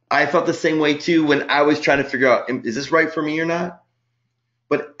 I felt the same way too when I was trying to figure out, is this right for me or not?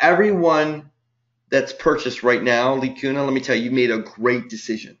 But everyone that's purchased right now, Licuna, let me tell you, you made a great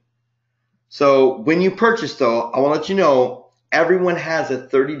decision. So when you purchase, though, I want to let you know everyone has a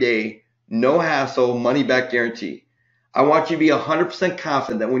 30-day, no hassle, money back guarantee. I want you to be 100%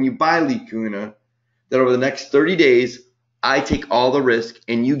 confident that when you buy Licuna, that over the next 30 days, I take all the risk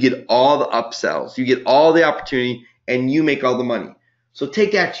and you get all the upsells. You get all the opportunity and you make all the money. So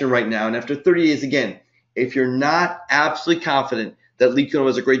take action right now. And after 30 days, again, if you're not absolutely confident that Licuna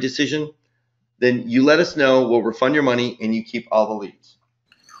was a great decision, then you let us know. We'll refund your money and you keep all the leads.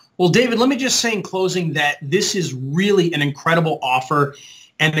 Well, David, let me just say in closing that this is really an incredible offer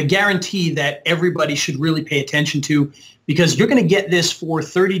and a guarantee that everybody should really pay attention to, because you're going to get this for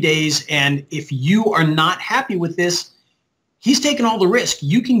 30 days. And if you are not happy with this, he's taking all the risk.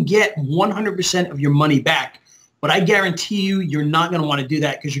 You can get 100% of your money back. But I guarantee you, you're not going to want to do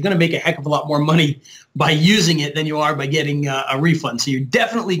that because you're going to make a heck of a lot more money by using it than you are by getting a refund. So you're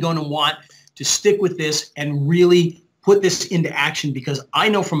definitely going to want to stick with this and really put this into action, because I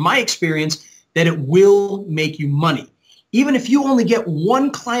know from my experience that it will make you money. Even if you only get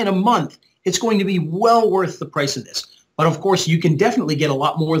one client a month, it's going to be well worth the price of this. But of course, you can definitely get a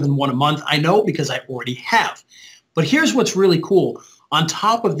lot more than one a month. I know because I already have. But here's what's really cool. On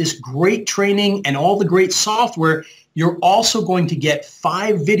top of this great training and all the great software, you're also going to get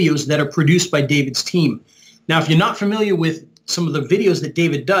 5 videos that are produced by David's team. Now, if you're not familiar with some of the videos that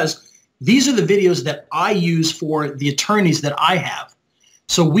David does, these are the videos that I use for the attorneys that I have.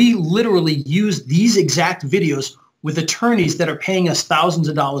 So we literally use these exact videos with attorneys that are paying us thousands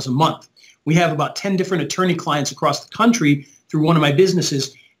of dollars a month. We have about 10 different attorney clients across the country through one of my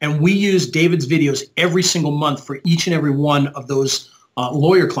businesses, and we use David's videos every single month for each and every one of those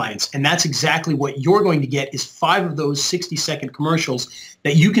lawyer clients. And that's exactly what you're going to get, is 5 of those 60-second commercials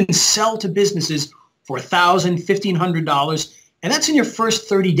that you can sell to businesses for $1,000, $1,500, and that's in your first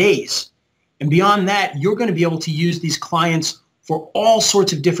 30 days. And beyond that, you're going to be able to use these clients for all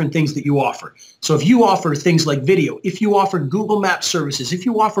sorts of different things that you offer. So if you offer things like video, if you offer Google Maps services, if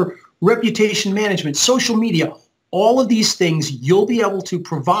you offer reputation management, social media, all of these things you'll be able to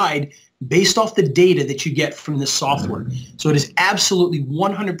provide based off the data that you get from this software. So it is absolutely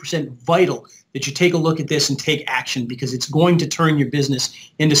 100% vital that you take a look at this and take action, because it's going to turn your business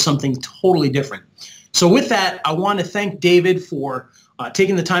into something totally different. So with that, I want to thank David for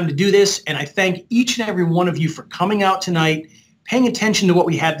taking the time to do this, and I thank each and every one of you for coming out tonight, paying attention to what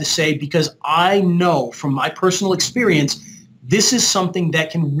we had to say, because I know from my personal experience, this is something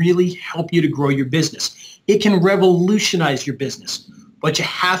that can really help you to grow your business. It can revolutionize your business, but you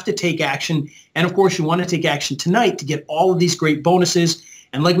have to take action. And of course, you want to take action tonight to get all of these great bonuses.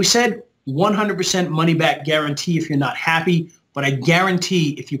 And like we said, 100% money back guarantee if you're not happy, but I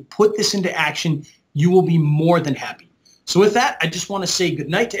guarantee if you put this into action, you will be more than happy. So with that, I just want to say good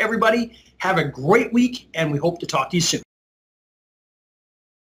night to everybody. Have a great week, and we hope to talk to you soon.